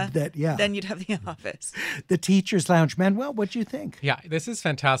camera, absurd that, then you'd have The Office. The Teacher's Lounge. Manuel, what do you think? Yeah, this is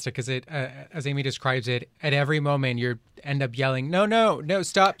fantastic because it, as Amy describes it, at every moment you end up yelling, no,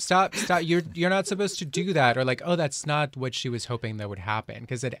 stop. You're not supposed to do that. Or like, oh, that's not what she was hoping that would happen.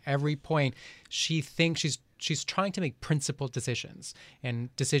 Because at every point she thinks she's trying to make principled decisions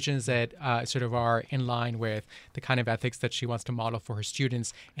and decisions that sort of are in line with the kind of ethics that she wants to model for her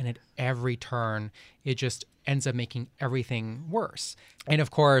students. And at every turn, it just ends up making everything worse. And of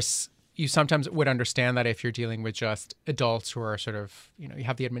course, you sometimes would understand that if you're dealing with just adults who are sort of, you know, you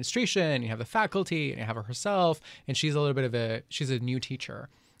have the administration, you have the faculty, and you have her herself, and she's a new teacher.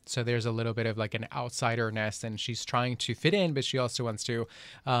 So there's a little bit of like an outsiderness, and she's trying to fit in, but she also wants to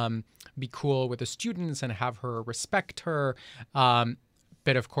be cool with the students and have her respect her.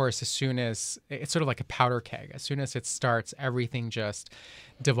 But of course, as soon as it's sort of like a powder keg, as soon as it starts, everything just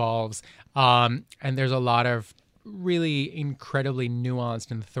devolves. And there's a lot of really incredibly nuanced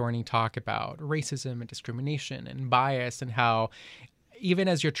and thorny talk about racism and discrimination and bias, and how even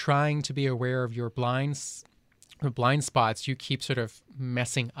as you're trying to be aware of your blind spots, you keep sort of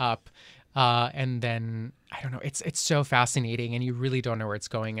messing up And then, I don't know, it's so fascinating, and you really don't know where it's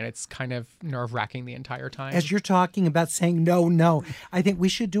going, and it's kind of nerve-wracking the entire time. As you're talking about saying no, I think we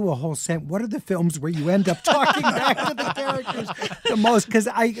should do a whole set. What are the films where you end up talking back to the characters the most? Because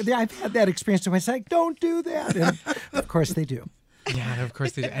I've had that experience where I say, don't do that. And of course they do. Yeah, of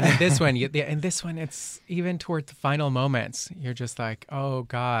course they do. And in this one, it's even toward the final moments. You're just like, oh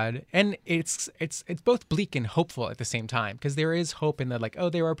God. And it's both bleak and hopeful at the same time, because there is hope in that, like, oh,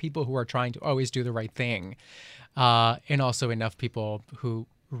 there are people who are trying to always do the right thing, and also enough people who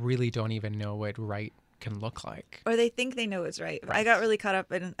really don't even know what right can look like. Or they think they know it's right. I got really caught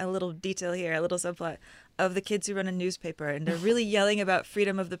up in a little detail here, a little subplot of the kids who run a newspaper, and they're really yelling about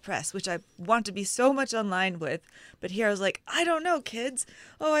freedom of the press, which I want to be so much online with. But here I was like, I don't know, kids.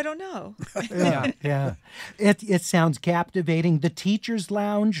 Oh, I don't know. Yeah. It sounds captivating. The Teacher's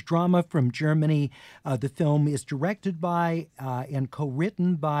Lounge, drama from Germany. The film is directed by and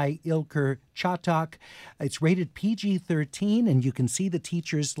co-written by Ilker Çatak. It's rated PG-13, and you can see The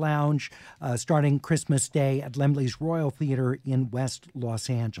Teacher's Lounge starting Christmas Day at Laemmle's Royal Theater in West Los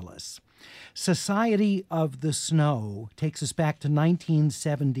Angeles. Society of the Snow takes us back to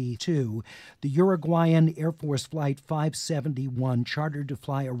 1972. The Uruguayan Air Force Flight 571 chartered to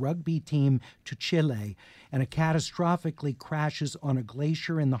fly a rugby team to Chile, and it catastrophically crashes on a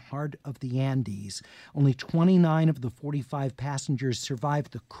glacier in the heart of the Andes. Only 29 of the 45 passengers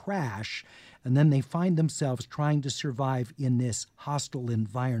survived the crash, and then they find themselves trying to survive in this hostile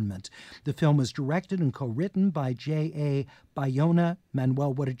environment. The film was directed and co-written by J.A. Bayona.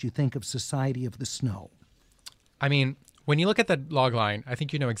 Manuel, what did you think of Society of the Snow? I mean, when you look at the log line, I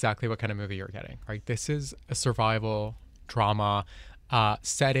think you know exactly what kind of movie you're getting, right? This is a survival drama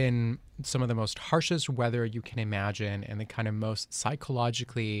set in some of the most harshest weather you can imagine, and the kind of most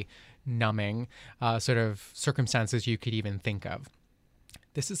psychologically numbing sort of circumstances you could even think of.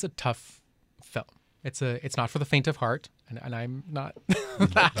 This is a tough film. It's not for the faint of heart, and I'm not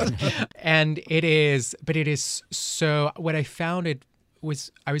that. And it is so, what I found I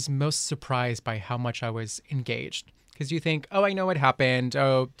was most surprised by how much I was engaged. Because you think, oh, I know what happened.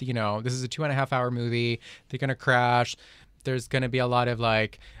 Oh, this is a 2.5-hour movie. They're going to crash. There's going to be a lot of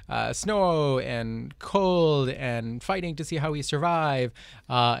snow and cold and fighting to see how we survive.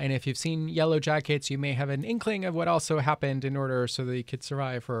 And if you've seen Yellow Jackets, you may have an inkling of what also happened in order so that you could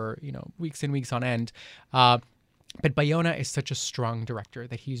survive for, weeks and weeks on end. But Bayona is such a strong director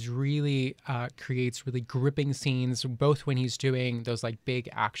that he's really creates really gripping scenes, both when he's doing those big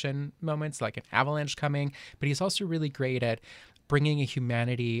action moments, like an avalanche coming, but he's also really great at bringing a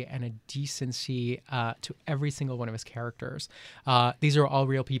humanity and a decency to every single one of his characters. These are all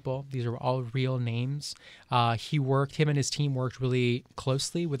real people. These are all real names. Him and his team worked really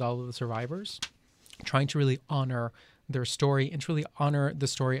closely with all of the survivors, trying to really honor their story and to really honor the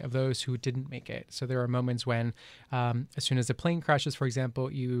story of those who didn't make it. So there are moments when, as soon as the plane crashes, for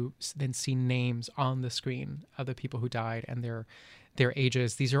example, you then see names on the screen of the people who died and their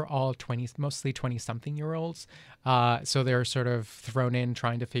ages. These are all mostly 20-something-year-olds. So they're sort of thrown in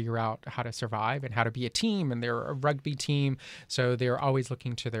trying to figure out how to survive and how to be a team. And they're a rugby team, so they're always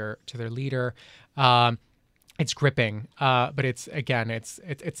looking to their leader. It's gripping, but it's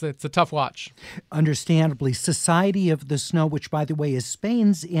a tough watch. Understandably. Society of the Snow, which, by the way, is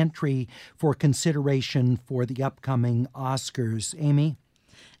Spain's entry for consideration for the upcoming Oscars. Amy?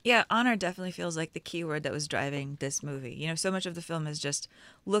 Yeah, honor definitely feels like the key word that was driving this movie. So much of the film is just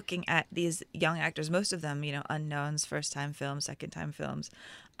looking at these young actors, most of them, unknowns, first-time films, second-time films,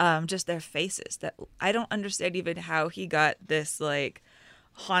 just their faces. That I don't understand even how he got this,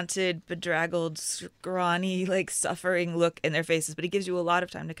 haunted, bedraggled, scrawny, suffering look in their faces, but he gives you a lot of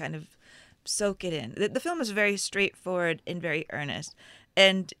time to kind of soak it in. The film is very straightforward and very earnest.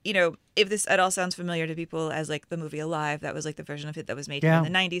 And, if this at all sounds familiar to people as the movie Alive, that was the version of it that was made in the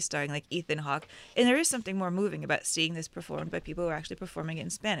 90s starring Ethan Hawke. And there is something more moving about seeing this performed by people who are actually performing it in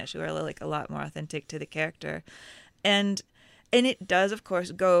Spanish, who are a lot more authentic to the character. And it does, of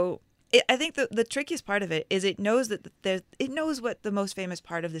course, go... I think the trickiest part of it is it knows that it knows what the most famous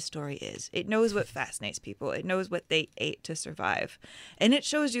part of this story is. It knows what fascinates people. It knows what they ate to survive. And it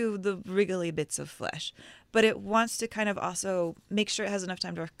shows you the wriggly bits of flesh. But it wants to kind of also make sure it has enough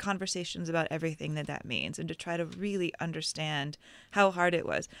time to have conversations about everything that means and to try to really understand how hard it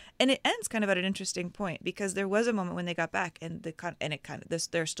was. And it ends kind of at an interesting point, because there was a moment when they got back and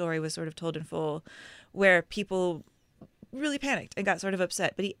their story was sort of told in full, where people really panicked and got sort of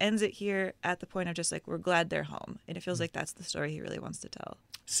upset. But he ends it here at the point of just like, we're glad they're home. And it feels like that's the story he really wants to tell.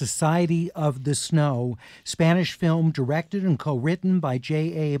 Society of the Snow, Spanish film directed and co-written by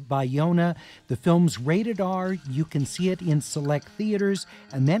J.A. Bayona. The film's rated R. You can see it in select theaters,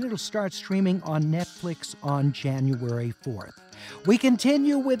 and then it'll start streaming on Netflix on January 4th. We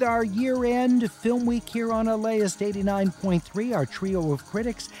continue with our year-end Film Week here on LAist 89.3. Our trio of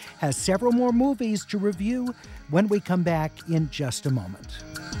critics has several more movies to review when we come back in just a moment.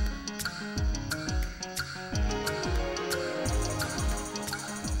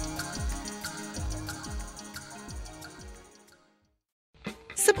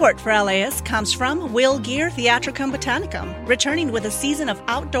 Support for LAist comes from Will Gear Theatricum Botanicum, returning with a season of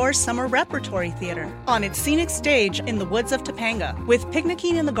outdoor summer repertory theater on its scenic stage in the woods of Topanga, with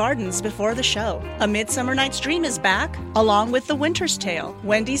picnicking in the gardens before the show. A Midsummer Night's Dream is back, along with The Winter's Tale,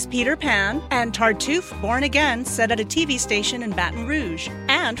 Wendy's Peter Pan, and Tartuffe Born Again, set at a TV station in Baton Rouge.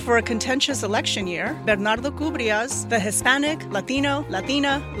 And for a contentious election year, Bernardo Cubria's The Hispanic, Latino,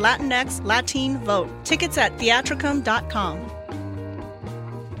 Latina, Latinx, Latin Vote. Tickets at theatricum.com.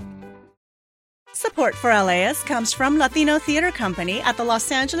 Support for LAist comes from Latino Theater Company at the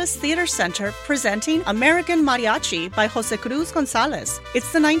Los Angeles Theater Center, presenting American Mariachi by Jose Cruz Gonzalez.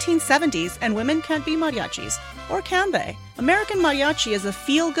 It's the 1970s, and women can't be mariachis. Or can they? American Mariachi is a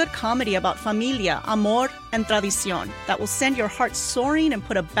feel-good comedy about familia, amor, and tradición that will send your heart soaring and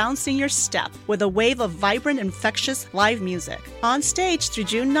put a bounce in your step with a wave of vibrant, infectious live music. On stage through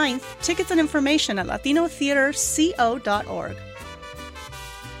June 9th, tickets and information at latinotheaterco.org.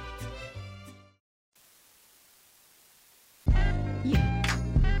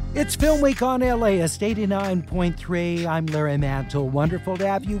 It's Film Week on LAist 89.3. I'm Larry Mantle. Wonderful to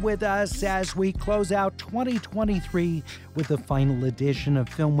have you with us as we close out 2023 with the final edition of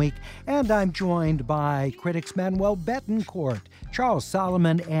Film Week. And I'm joined by critics Manuel Betancourt, Charles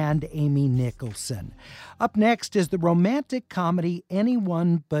Solomon, and Amy Nicholson. Up next is the romantic comedy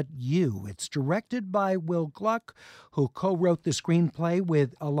Anyone But You. It's directed by Will Gluck, who co-wrote the screenplay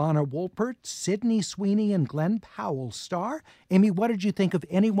with Alana Wolpert, Sydney Sweeney, and Glenn Powell star. Amy, what did you think of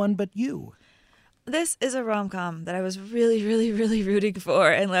Anyone But You? This is a rom-com that I was really, really, really rooting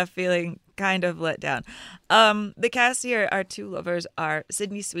for and left feeling kind of let down. The cast here, our two lovers, are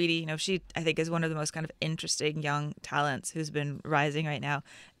Sydney Sweeney. You know, she, I think, is one of the most kind of interesting young talents who's been rising right now.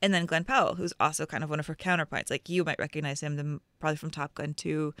 And then Glenn Powell, who's also kind of one of her counterparts. Like, you might recognize him probably from Top Gun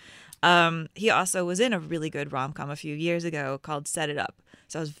 2. He also was in a really good rom-com a few years ago called Set It Up.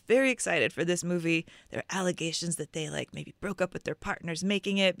 So I was very excited for this movie. There are allegations that they maybe broke up with their partners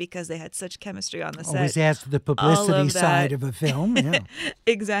making it because they had such chemistry on the set. Always ask the publicity side of a film. Yeah.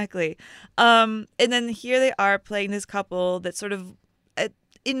 Exactly. And then here they are playing this couple that's sort of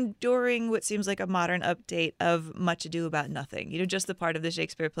enduring what seems like a modern update of Much Ado About Nothing. You know, just the part of the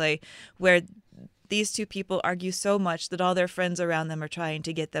Shakespeare play where these two people argue so much that all their friends around them are trying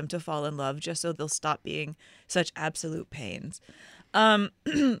to get them to fall in love just so they'll stop being such absolute pains.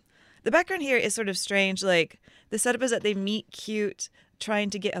 The background here is sort of strange. Like, the setup is that they meet cute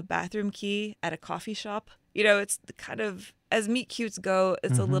trying to get a bathroom key at a coffee shop. You know, it's the kind of, as meet cutes go,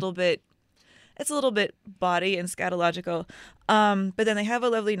 it's a little bit bawdy and scatological. But then they have a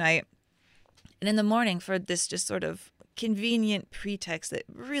lovely night. And in the morning, for this just sort of convenient pretext that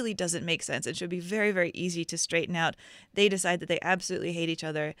really doesn't make sense, it should be very, very easy to straighten out, they decide that they absolutely hate each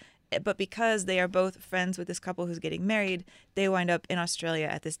other. But because they are both friends with this couple who's getting married, they wind up in Australia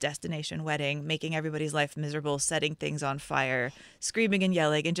at this destination wedding, making everybody's life miserable, setting things on fire, screaming and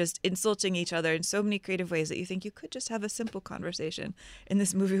yelling, and just insulting each other in so many creative ways that you think you could just have a simple conversation, and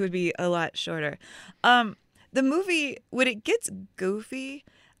this movie would be a lot shorter. The movie, when it gets goofy,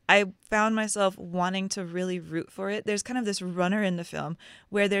 I found myself wanting to really root for it. There's kind of this runner in the film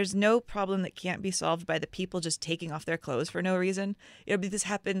where there's no problem that can't be solved by the people just taking off their clothes for no reason. You know, this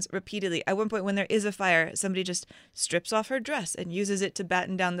happens repeatedly. At one point when there is a fire, somebody just strips off her dress and uses it to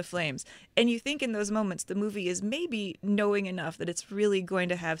batten down the flames. And you think in those moments the movie is maybe knowing enough that it's really going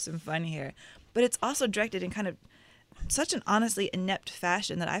to have some fun here. But it's also directed in kind of such an honestly inept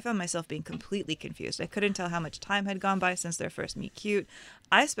fashion that I found myself being completely confused. I couldn't tell how much time had gone by since their first meet cute.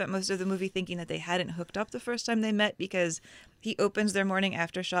 I spent most of the movie thinking that they hadn't hooked up the first time they met because he opens their morning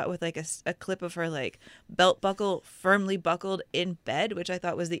after shot with a clip of her belt buckle firmly buckled in bed, which I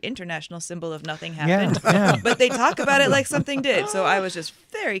thought was the international symbol of nothing happened. Yeah. But they talk about it like something did. So I was just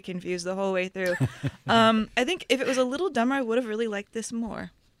very confused the whole way through. I think if it was a little dumber, I would have really liked this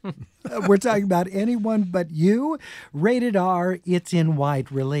more. We're talking about Anyone But You. Rated R, it's in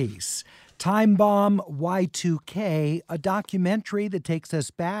wide release. Time Bomb Y2K, a documentary that takes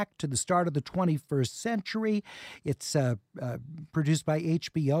us back to the start of the 21st century. It's produced by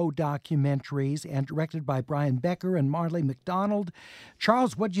HBO Documentaries and directed by Brian Becker and Marley McDonald.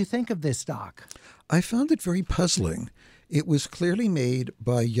 Charles, what do you think of this doc? I found it very puzzling. It was clearly made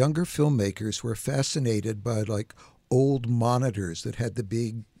by younger filmmakers who were fascinated by like old monitors that had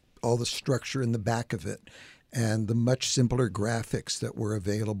all the structure in the back of it and the much simpler graphics that were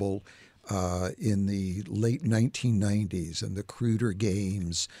available in the late 1990s and the cruder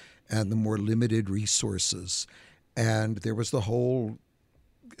games and the more limited resources. And there was the whole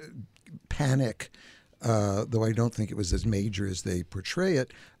panic, though I don't think it was as major as they portray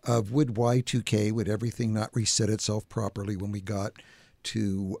it, of would Y2K, would everything not reset itself properly when we got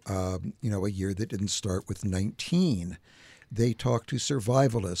to a year that didn't start with 19. They talked to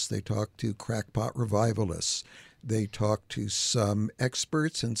survivalists. They talked to crackpot revivalists. They talked to some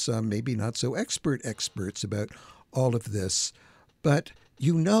experts and some maybe not so experts about all of this. But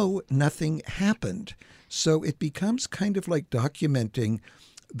nothing happened. So it becomes kind of like documenting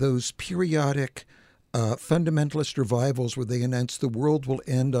those periodic fundamentalist revivals where they announce the world will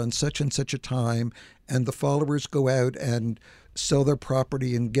end on such and such a time, and the followers go out and sell their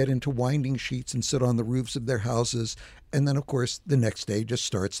property and get into winding sheets and sit on the roofs of their houses. And then, of course, the next day just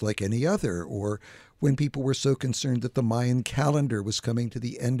starts like any other. Or when people were so concerned that the Mayan calendar was coming to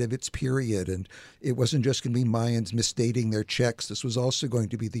the end of its period and it wasn't just going to be Mayans misdating their checks, this was also going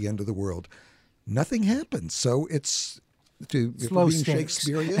to be the end of the world. Nothing happened. So it's slow being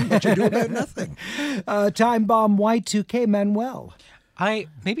Shakespearean, but you do about nothing. Time Bomb Y2K, Manuel.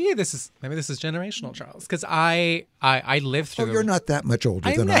 Maybe this is generational, Charles, because I lived through. Oh, you're not that much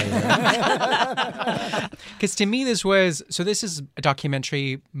older than I am. Because to me, this is a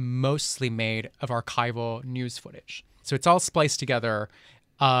documentary mostly made of archival news footage. So it's all spliced together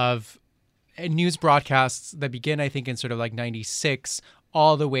of news broadcasts that begin, I think, in sort of like 96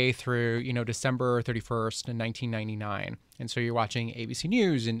 all the way through, December 31st in 1999. And so you're watching ABC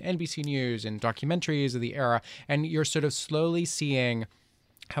News and NBC News and documentaries of the era, and you're sort of slowly seeing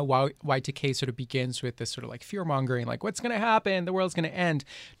how Y2K sort of begins with this sort of like fear-mongering, like what's going to happen, the world's going to end,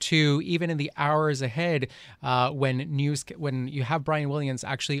 to even in the hours ahead when you have Brian Williams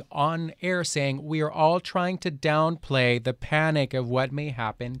actually on air saying, we are all trying to downplay the panic of what may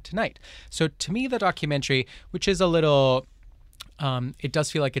happen tonight. So to me, the documentary, which is a little... it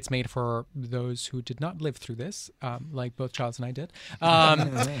does feel like it's made for those who did not live through this, like both Charles and I did,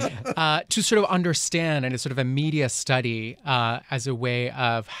 to sort of understand, and it's sort of a media study as a way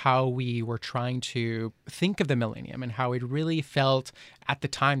of how we were trying to think of the millennium and how it really felt at the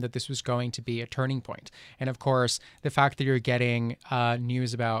time that this was going to be a turning point. And of course, the fact that you're getting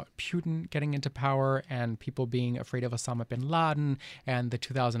news about Putin getting into power and people being afraid of Osama bin Laden and the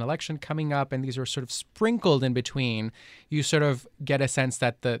 2000 election coming up, and these are sort of sprinkled in between, you sort of get a sense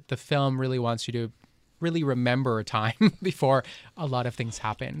that the film really wants you to really remember a time before a lot of things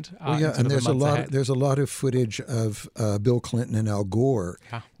happened. And there's a lot of footage of Bill Clinton and Al Gore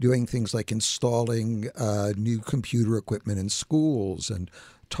doing things like installing new computer equipment in schools and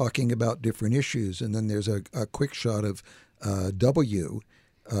talking about different issues. And then there's a quick shot of W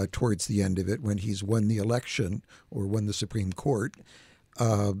towards the end of it when he's won the election or won the Supreme Court.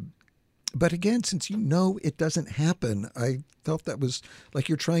 But again, since it doesn't happen, I felt that was like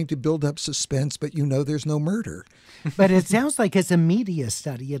you're trying to build up suspense, but there's no murder. But it sounds like as a media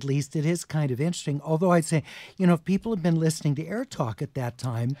study, at least, it is kind of interesting. Although I'd say, if people had been listening to AirTalk at that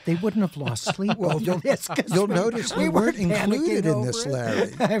time, they wouldn't have lost sleep over this. You'll notice we weren't included in this,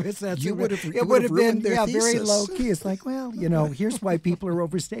 Larry. It would have been very low key. It's like, here's why people are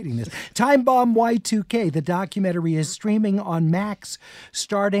overstating this. Time Bomb Y2K, the documentary, is streaming on Max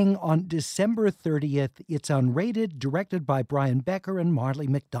starting on December 30th. It's unrated, directed by Brian Becker and Marley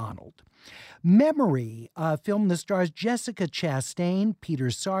McDonald. Memory, a film that stars Jessica Chastain, Peter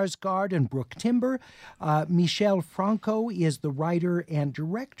Sarsgaard, and Brooke Timber. Michel Franco is the writer and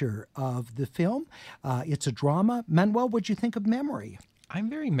director of the film. It's a drama. Manuel, what'd you think of Memory? I'm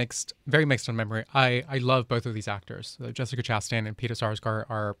very mixed on Memory. I love both of these actors. Jessica Chastain and Peter Sarsgaard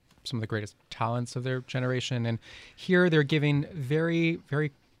are some of the greatest talents of their generation. And here they're giving very,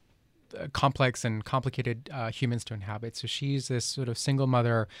 very complex and complicated humans to inhabit. So she's this sort of single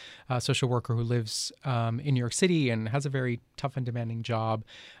mother, social worker who lives in New York City and has a very tough and demanding job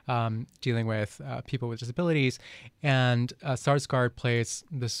dealing with people with disabilities. And Sarsgaard plays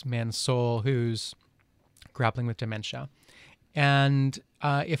this man's soul who's grappling with dementia. And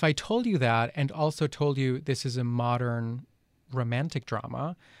if I told you that and also told you this is a modern romantic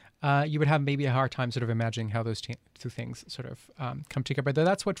drama, you would have maybe a hard time sort of imagining how those two things sort of come together. But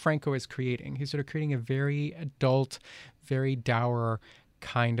that's what Franco is creating. He's sort of creating a very adult, very dour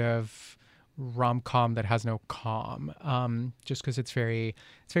kind of rom-com that has no calm, just because it's very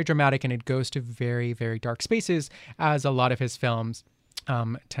dramatic, and it goes to very, very dark spaces, as a lot of his films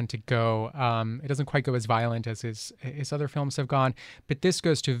tend to go. It doesn't quite go as violent as his other films have gone, but this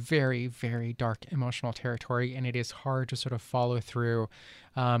goes to very, very dark emotional territory, and it is hard to sort of follow through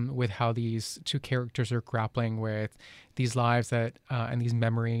with how these two characters are grappling with these lives that and these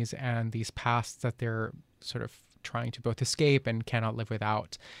memories and these pasts that they're sort of trying to both escape and cannot live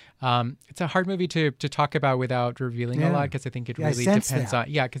without. It's a hard movie to talk about without revealing a lot, because I think it really depends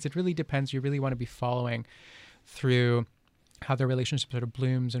on because it really depends. You really want to be following through how their relationship sort of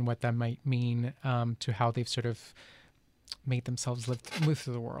blooms and what that might mean to how they've sort of made themselves move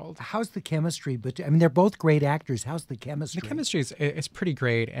through the world. How's the chemistry? But I mean, they're both great actors. How's the chemistry? The chemistry is pretty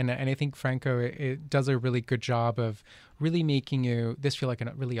great, and I think Franco it does a really good job of really making this feel like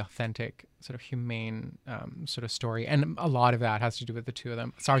a really authentic, sort of humane sort of story, and a lot of that has to do with the two of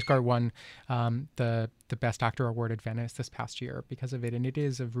them. Skarsgård won the Best Actor award at Venice this past year because of it, and it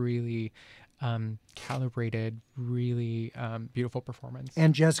is a really calibrated, really beautiful performance.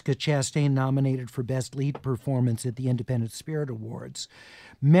 And Jessica Chastain nominated for Best Lead Performance at the Independent Spirit Awards.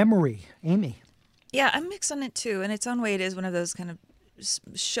 Memory, Amy. Yeah, I'm mixed on it too. In its own way, it is one of those kind of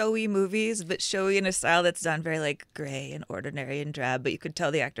showy movies, but showy in a style that's done very like gray and ordinary and drab. But you could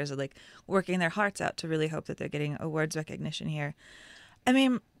tell the actors are like working their hearts out to really hope that they're getting awards recognition here. I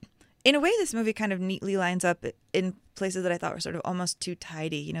mean, in a way, this movie kind of neatly lines up in places that I thought were sort of almost too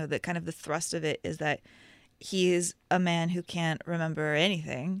tidy. You know, that kind of the thrust of it is that he is a man who can't remember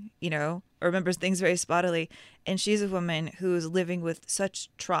anything, you know, or remembers things very spottily. And she's a woman who's living with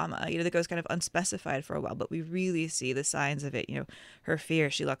such trauma, you know, that goes kind of unspecified for a while, but we really see the signs of it. You know, her fear,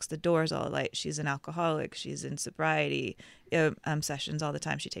 she locks the doors all night. She's an alcoholic. She's in sobriety sessions all the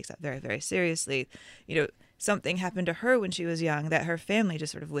time. She takes that very, very seriously. You know, something happened to her when she was young that her family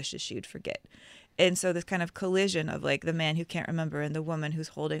just sort of wishes she would forget. And so this kind of collision of like the man who can't remember and the woman who's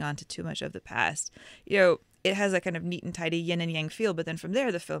holding on to too much of the past, you know, it has a kind of neat and tidy yin and yang feel. But then from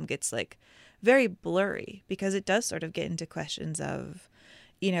there, the film gets like very blurry because it does sort of get into questions of,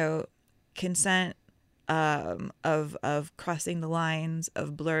 you know, consent, of crossing the lines,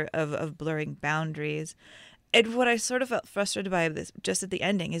 of blurring boundaries. And what I sort of felt frustrated by this just at the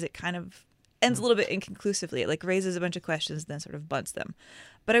ending is it kind of ends a little bit inconclusively. It like raises a bunch of questions, then sort of bunts them.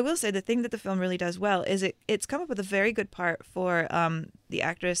 But I will say the thing that the film really does well is it's come up with a very good part for the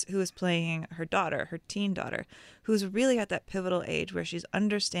actress who is playing her daughter, her teen daughter, who's really at that pivotal age where she's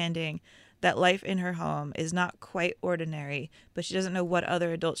understanding that life in her home is not quite ordinary, but she doesn't know what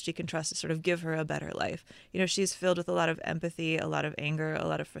other adults she can trust to sort of give her a better life. You know, she's filled with a lot of empathy, a lot of anger, a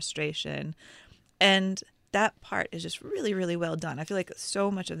lot of frustration. And that part is just really, really well done. I feel like so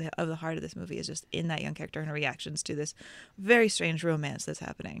much of the heart of this movie is just in that young character and her reactions to this very strange romance that's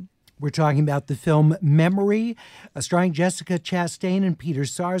happening. We're talking about the film Memory, starring Jessica Chastain and Peter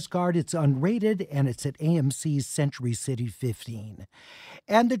Sarsgaard. It's unrated, and it's at AMC's Century City 15.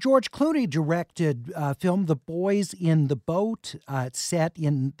 And the George Clooney directed film The Boys in the Boat. It's set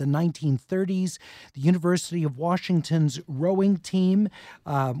in the 1930s. The University of Washington's rowing team,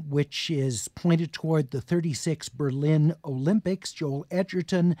 which is pointed toward the 36 Berlin Olympics. Joel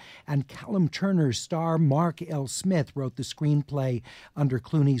Edgerton and Callum Turner star Mark L. Smith wrote the screenplay under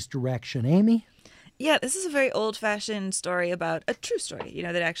Clooney's direction. Amy? Yeah, this is a very old-fashioned story about a true story, you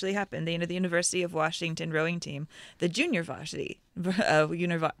know, that actually happened. The University of Washington rowing team, the junior varsity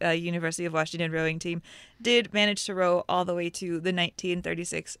University of Washington rowing team, did manage to row all the way to the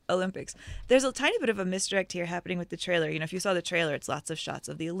 1936 Olympics. There's a tiny bit of a misdirect here happening with the trailer. You know, if you saw the trailer, it's lots of shots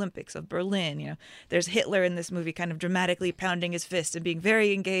of the Olympics, of Berlin. You know, there's Hitler in this movie kind of dramatically pounding his fist and being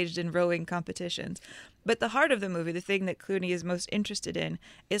very engaged in rowing competitions. But the heart of the movie, the thing that Clooney is most interested in,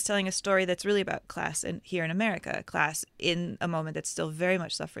 is telling a story that's really about class here in America, class in a moment that's still very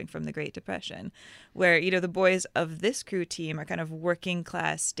much suffering from the Great Depression, where, you know, the boys of this crew team are kind of working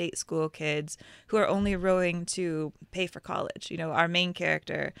class state school kids who are only rowing to pay for college. You know, our main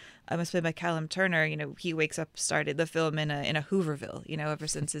character, was played by Callum Turner. You know, he wakes up, started the film in a Hooverville, you know, ever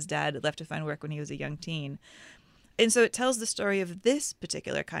since his dad left to find work when he was a young teen. And so it tells the story of this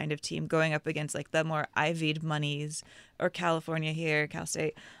particular kind of team going up against like the more Ivied Moneys or California here, Cal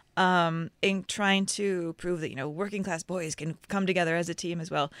State, in trying to prove that, you know, working class boys can come together as a team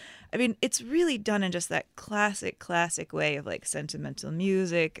as well. I mean, it's really done in just that classic way of like sentimental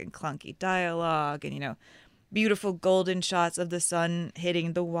music and clunky dialogue and, you know, beautiful golden shots of the sun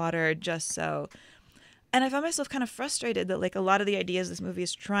hitting the water just so. And I found myself kind of frustrated that like a lot of the ideas this movie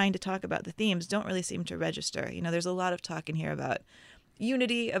is trying to talk about, the themes, don't really seem to register. You know, there's a lot of talk in here about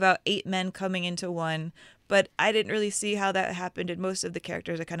unity, about 8 men coming into one, but I didn't really see how that happened. And most of the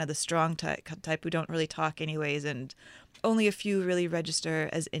characters are kind of the strong type who don't really talk anyways, and only a few really register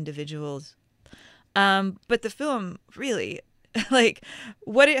as individuals. But the film really, like,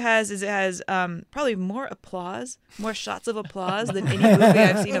 what it has probably more shots of applause than any movie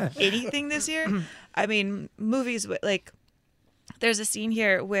I've seen of anything this year. I mean, movies like, there's a scene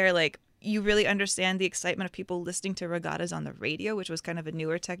here where like you really understand the excitement of people listening to regattas on the radio, which was kind of a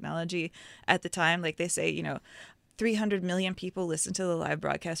newer technology at the time. Like they say, you know, 300 million people listen to the live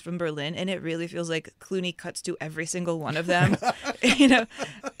broadcast from Berlin, and it really feels like Clooney cuts to every single one of them. You know,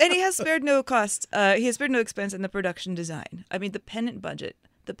 and he has spared no cost. He has spared no expense in the production design. I mean, the pennant budget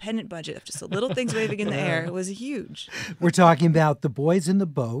of just the little things waving in the air was huge. We're talking about The Boys in the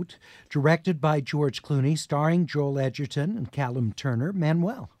Boat, directed by George Clooney, starring Joel Edgerton and Callum Turner.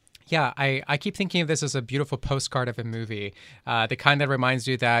 Manuel. Yeah, I keep thinking of this as a beautiful postcard of a movie, the kind that reminds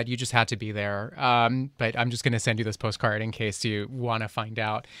you that you just had to be there. But I'm just going to send you this postcard in case you want to find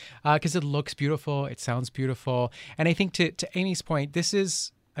out, because it looks beautiful, it sounds beautiful. And I think to Amy's point, this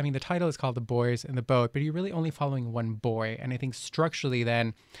is, I mean, the title is called The Boys in the Boat, but you're really only following one boy. And I think structurally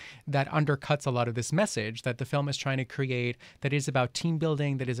then that undercuts a lot of this message that the film is trying to create, that is about team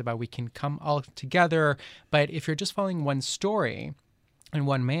building, that is about we can come all together. But if you're just following one story and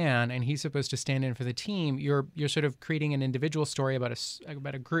one man, and he's supposed to stand in for the team, you're sort of creating an individual story about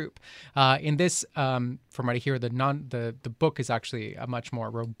a group. In this, from what I hear, the book is actually a much more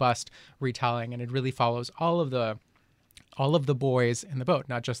robust retelling, and it really follows all of the boys in the boat,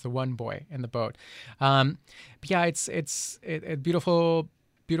 not just the one boy in the boat. But yeah, it's beautiful,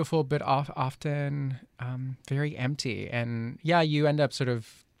 but often very empty. And yeah, you end up sort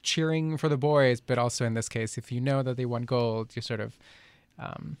of cheering for the boys, but also in this case, if you know that they won gold, you sort of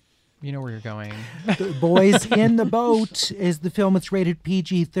you know where you're going. The Boys in the Boat is the film. It's rated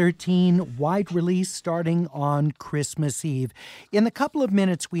PG-13, wide release starting on Christmas Eve. In the couple of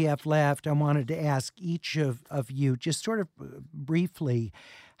minutes we have left, I wanted to ask each of you, just sort of briefly,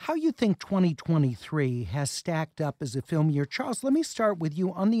 how you think 2023 has stacked up as a film year. Charles, let me start with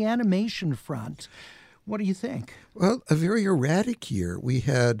you on the animation front. What do you think? Well, a very erratic year. We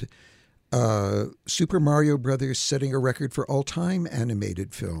had Super Mario Brothers setting a record for all-time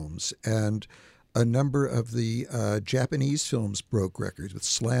animated films, and a number of the Japanese films broke records with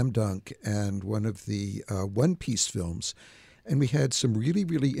Slam Dunk and one of the One Piece films. And we had some really,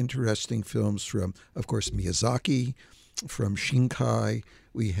 really interesting films from, of course, Miyazaki, from Shinkai.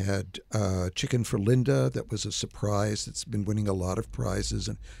 We had Chicken for Linda, that was a surprise. It's been winning a lot of prizes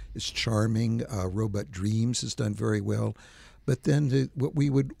and is charming. Robot Dreams has done very well. But then what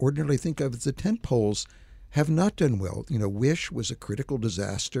we would ordinarily think of as the tentpoles have not done well. You know, Wish was a critical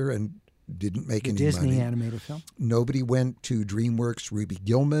disaster and didn't make any money. Disney animated film. Nobody went to DreamWorks' Ruby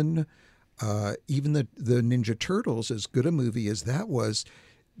Gillman. Even the Ninja Turtles, as good a movie as that was,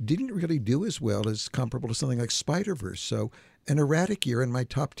 didn't really do as well as comparable to something like Spider-Verse. So an erratic year, and my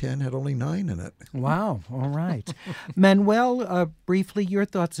top 10 had only 9 in it. Wow. All right. Manuel, briefly, your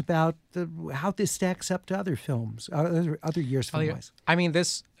thoughts about how this stacks up to other films, other years film-wise. I mean,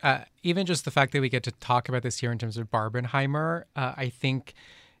 this, even just the fact that we get to talk about this here in terms of Barbenheimer, I think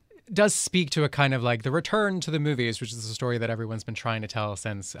does speak to a kind of like the return to the movies, which is a story that everyone's been trying to tell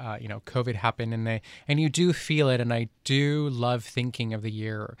since COVID happened, and you do feel it. And I do love thinking of the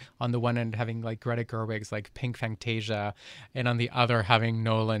year on the one end having like Greta Gerwig's like Pink Fantasia, and on the other having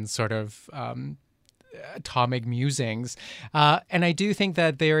Nolan's sort of atomic musings. And I do think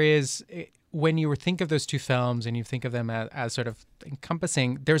that there is, when you think of those two films and you think of them as sort of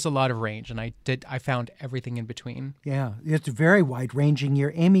encompassing, there's a lot of range, and I found everything in between. Yeah, it's a very wide-ranging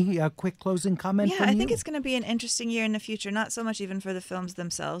year. Amy, a quick closing comment from you? I think it's going to be an interesting year in the future, not so much even for the films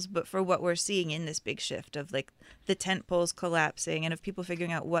themselves, but for what we're seeing in this big shift of like the tent poles collapsing and of people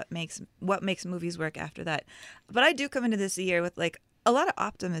figuring out what makes movies work after that. But I do come into this year with like a lot of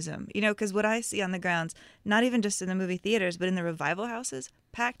optimism, because what I see on the grounds, not even just in the movie theaters, but in the revival houses,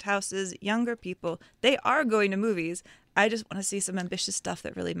 packed houses, younger people, they are going to movies. I just want to see some ambitious stuff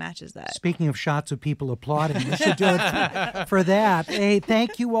that really matches that. Speaking of shots of people applauding, we should do it for that. Hey,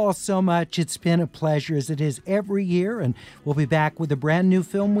 thank you all so much. It's been a pleasure, as it is every year, and we'll be back with a brand new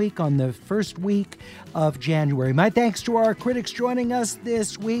Film Week on the first week of January. My thanks to our critics joining us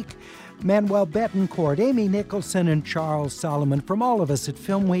this week, Manuel Betancourt, Amy Nicholson, and Charles Solomon. From all of us at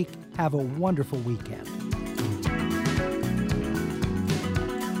Film Week, have a wonderful weekend.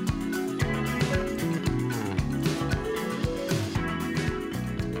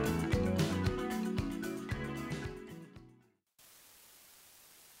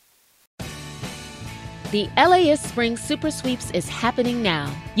 The LAist Spring Super Sweeps is happening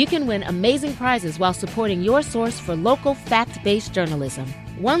now. You can win amazing prizes while supporting your source for local fact-based journalism.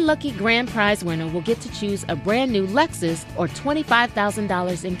 One lucky grand prize winner will get to choose a brand new Lexus or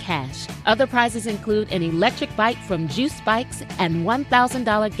 $25,000 in cash. Other prizes include an electric bike from Juice Bikes and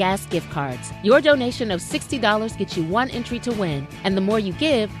 $1,000 gas gift cards. Your donation of $60 gets you one entry to win, and the more you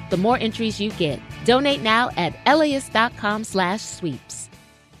give, the more entries you get. Donate now at LAist.com/sweeps.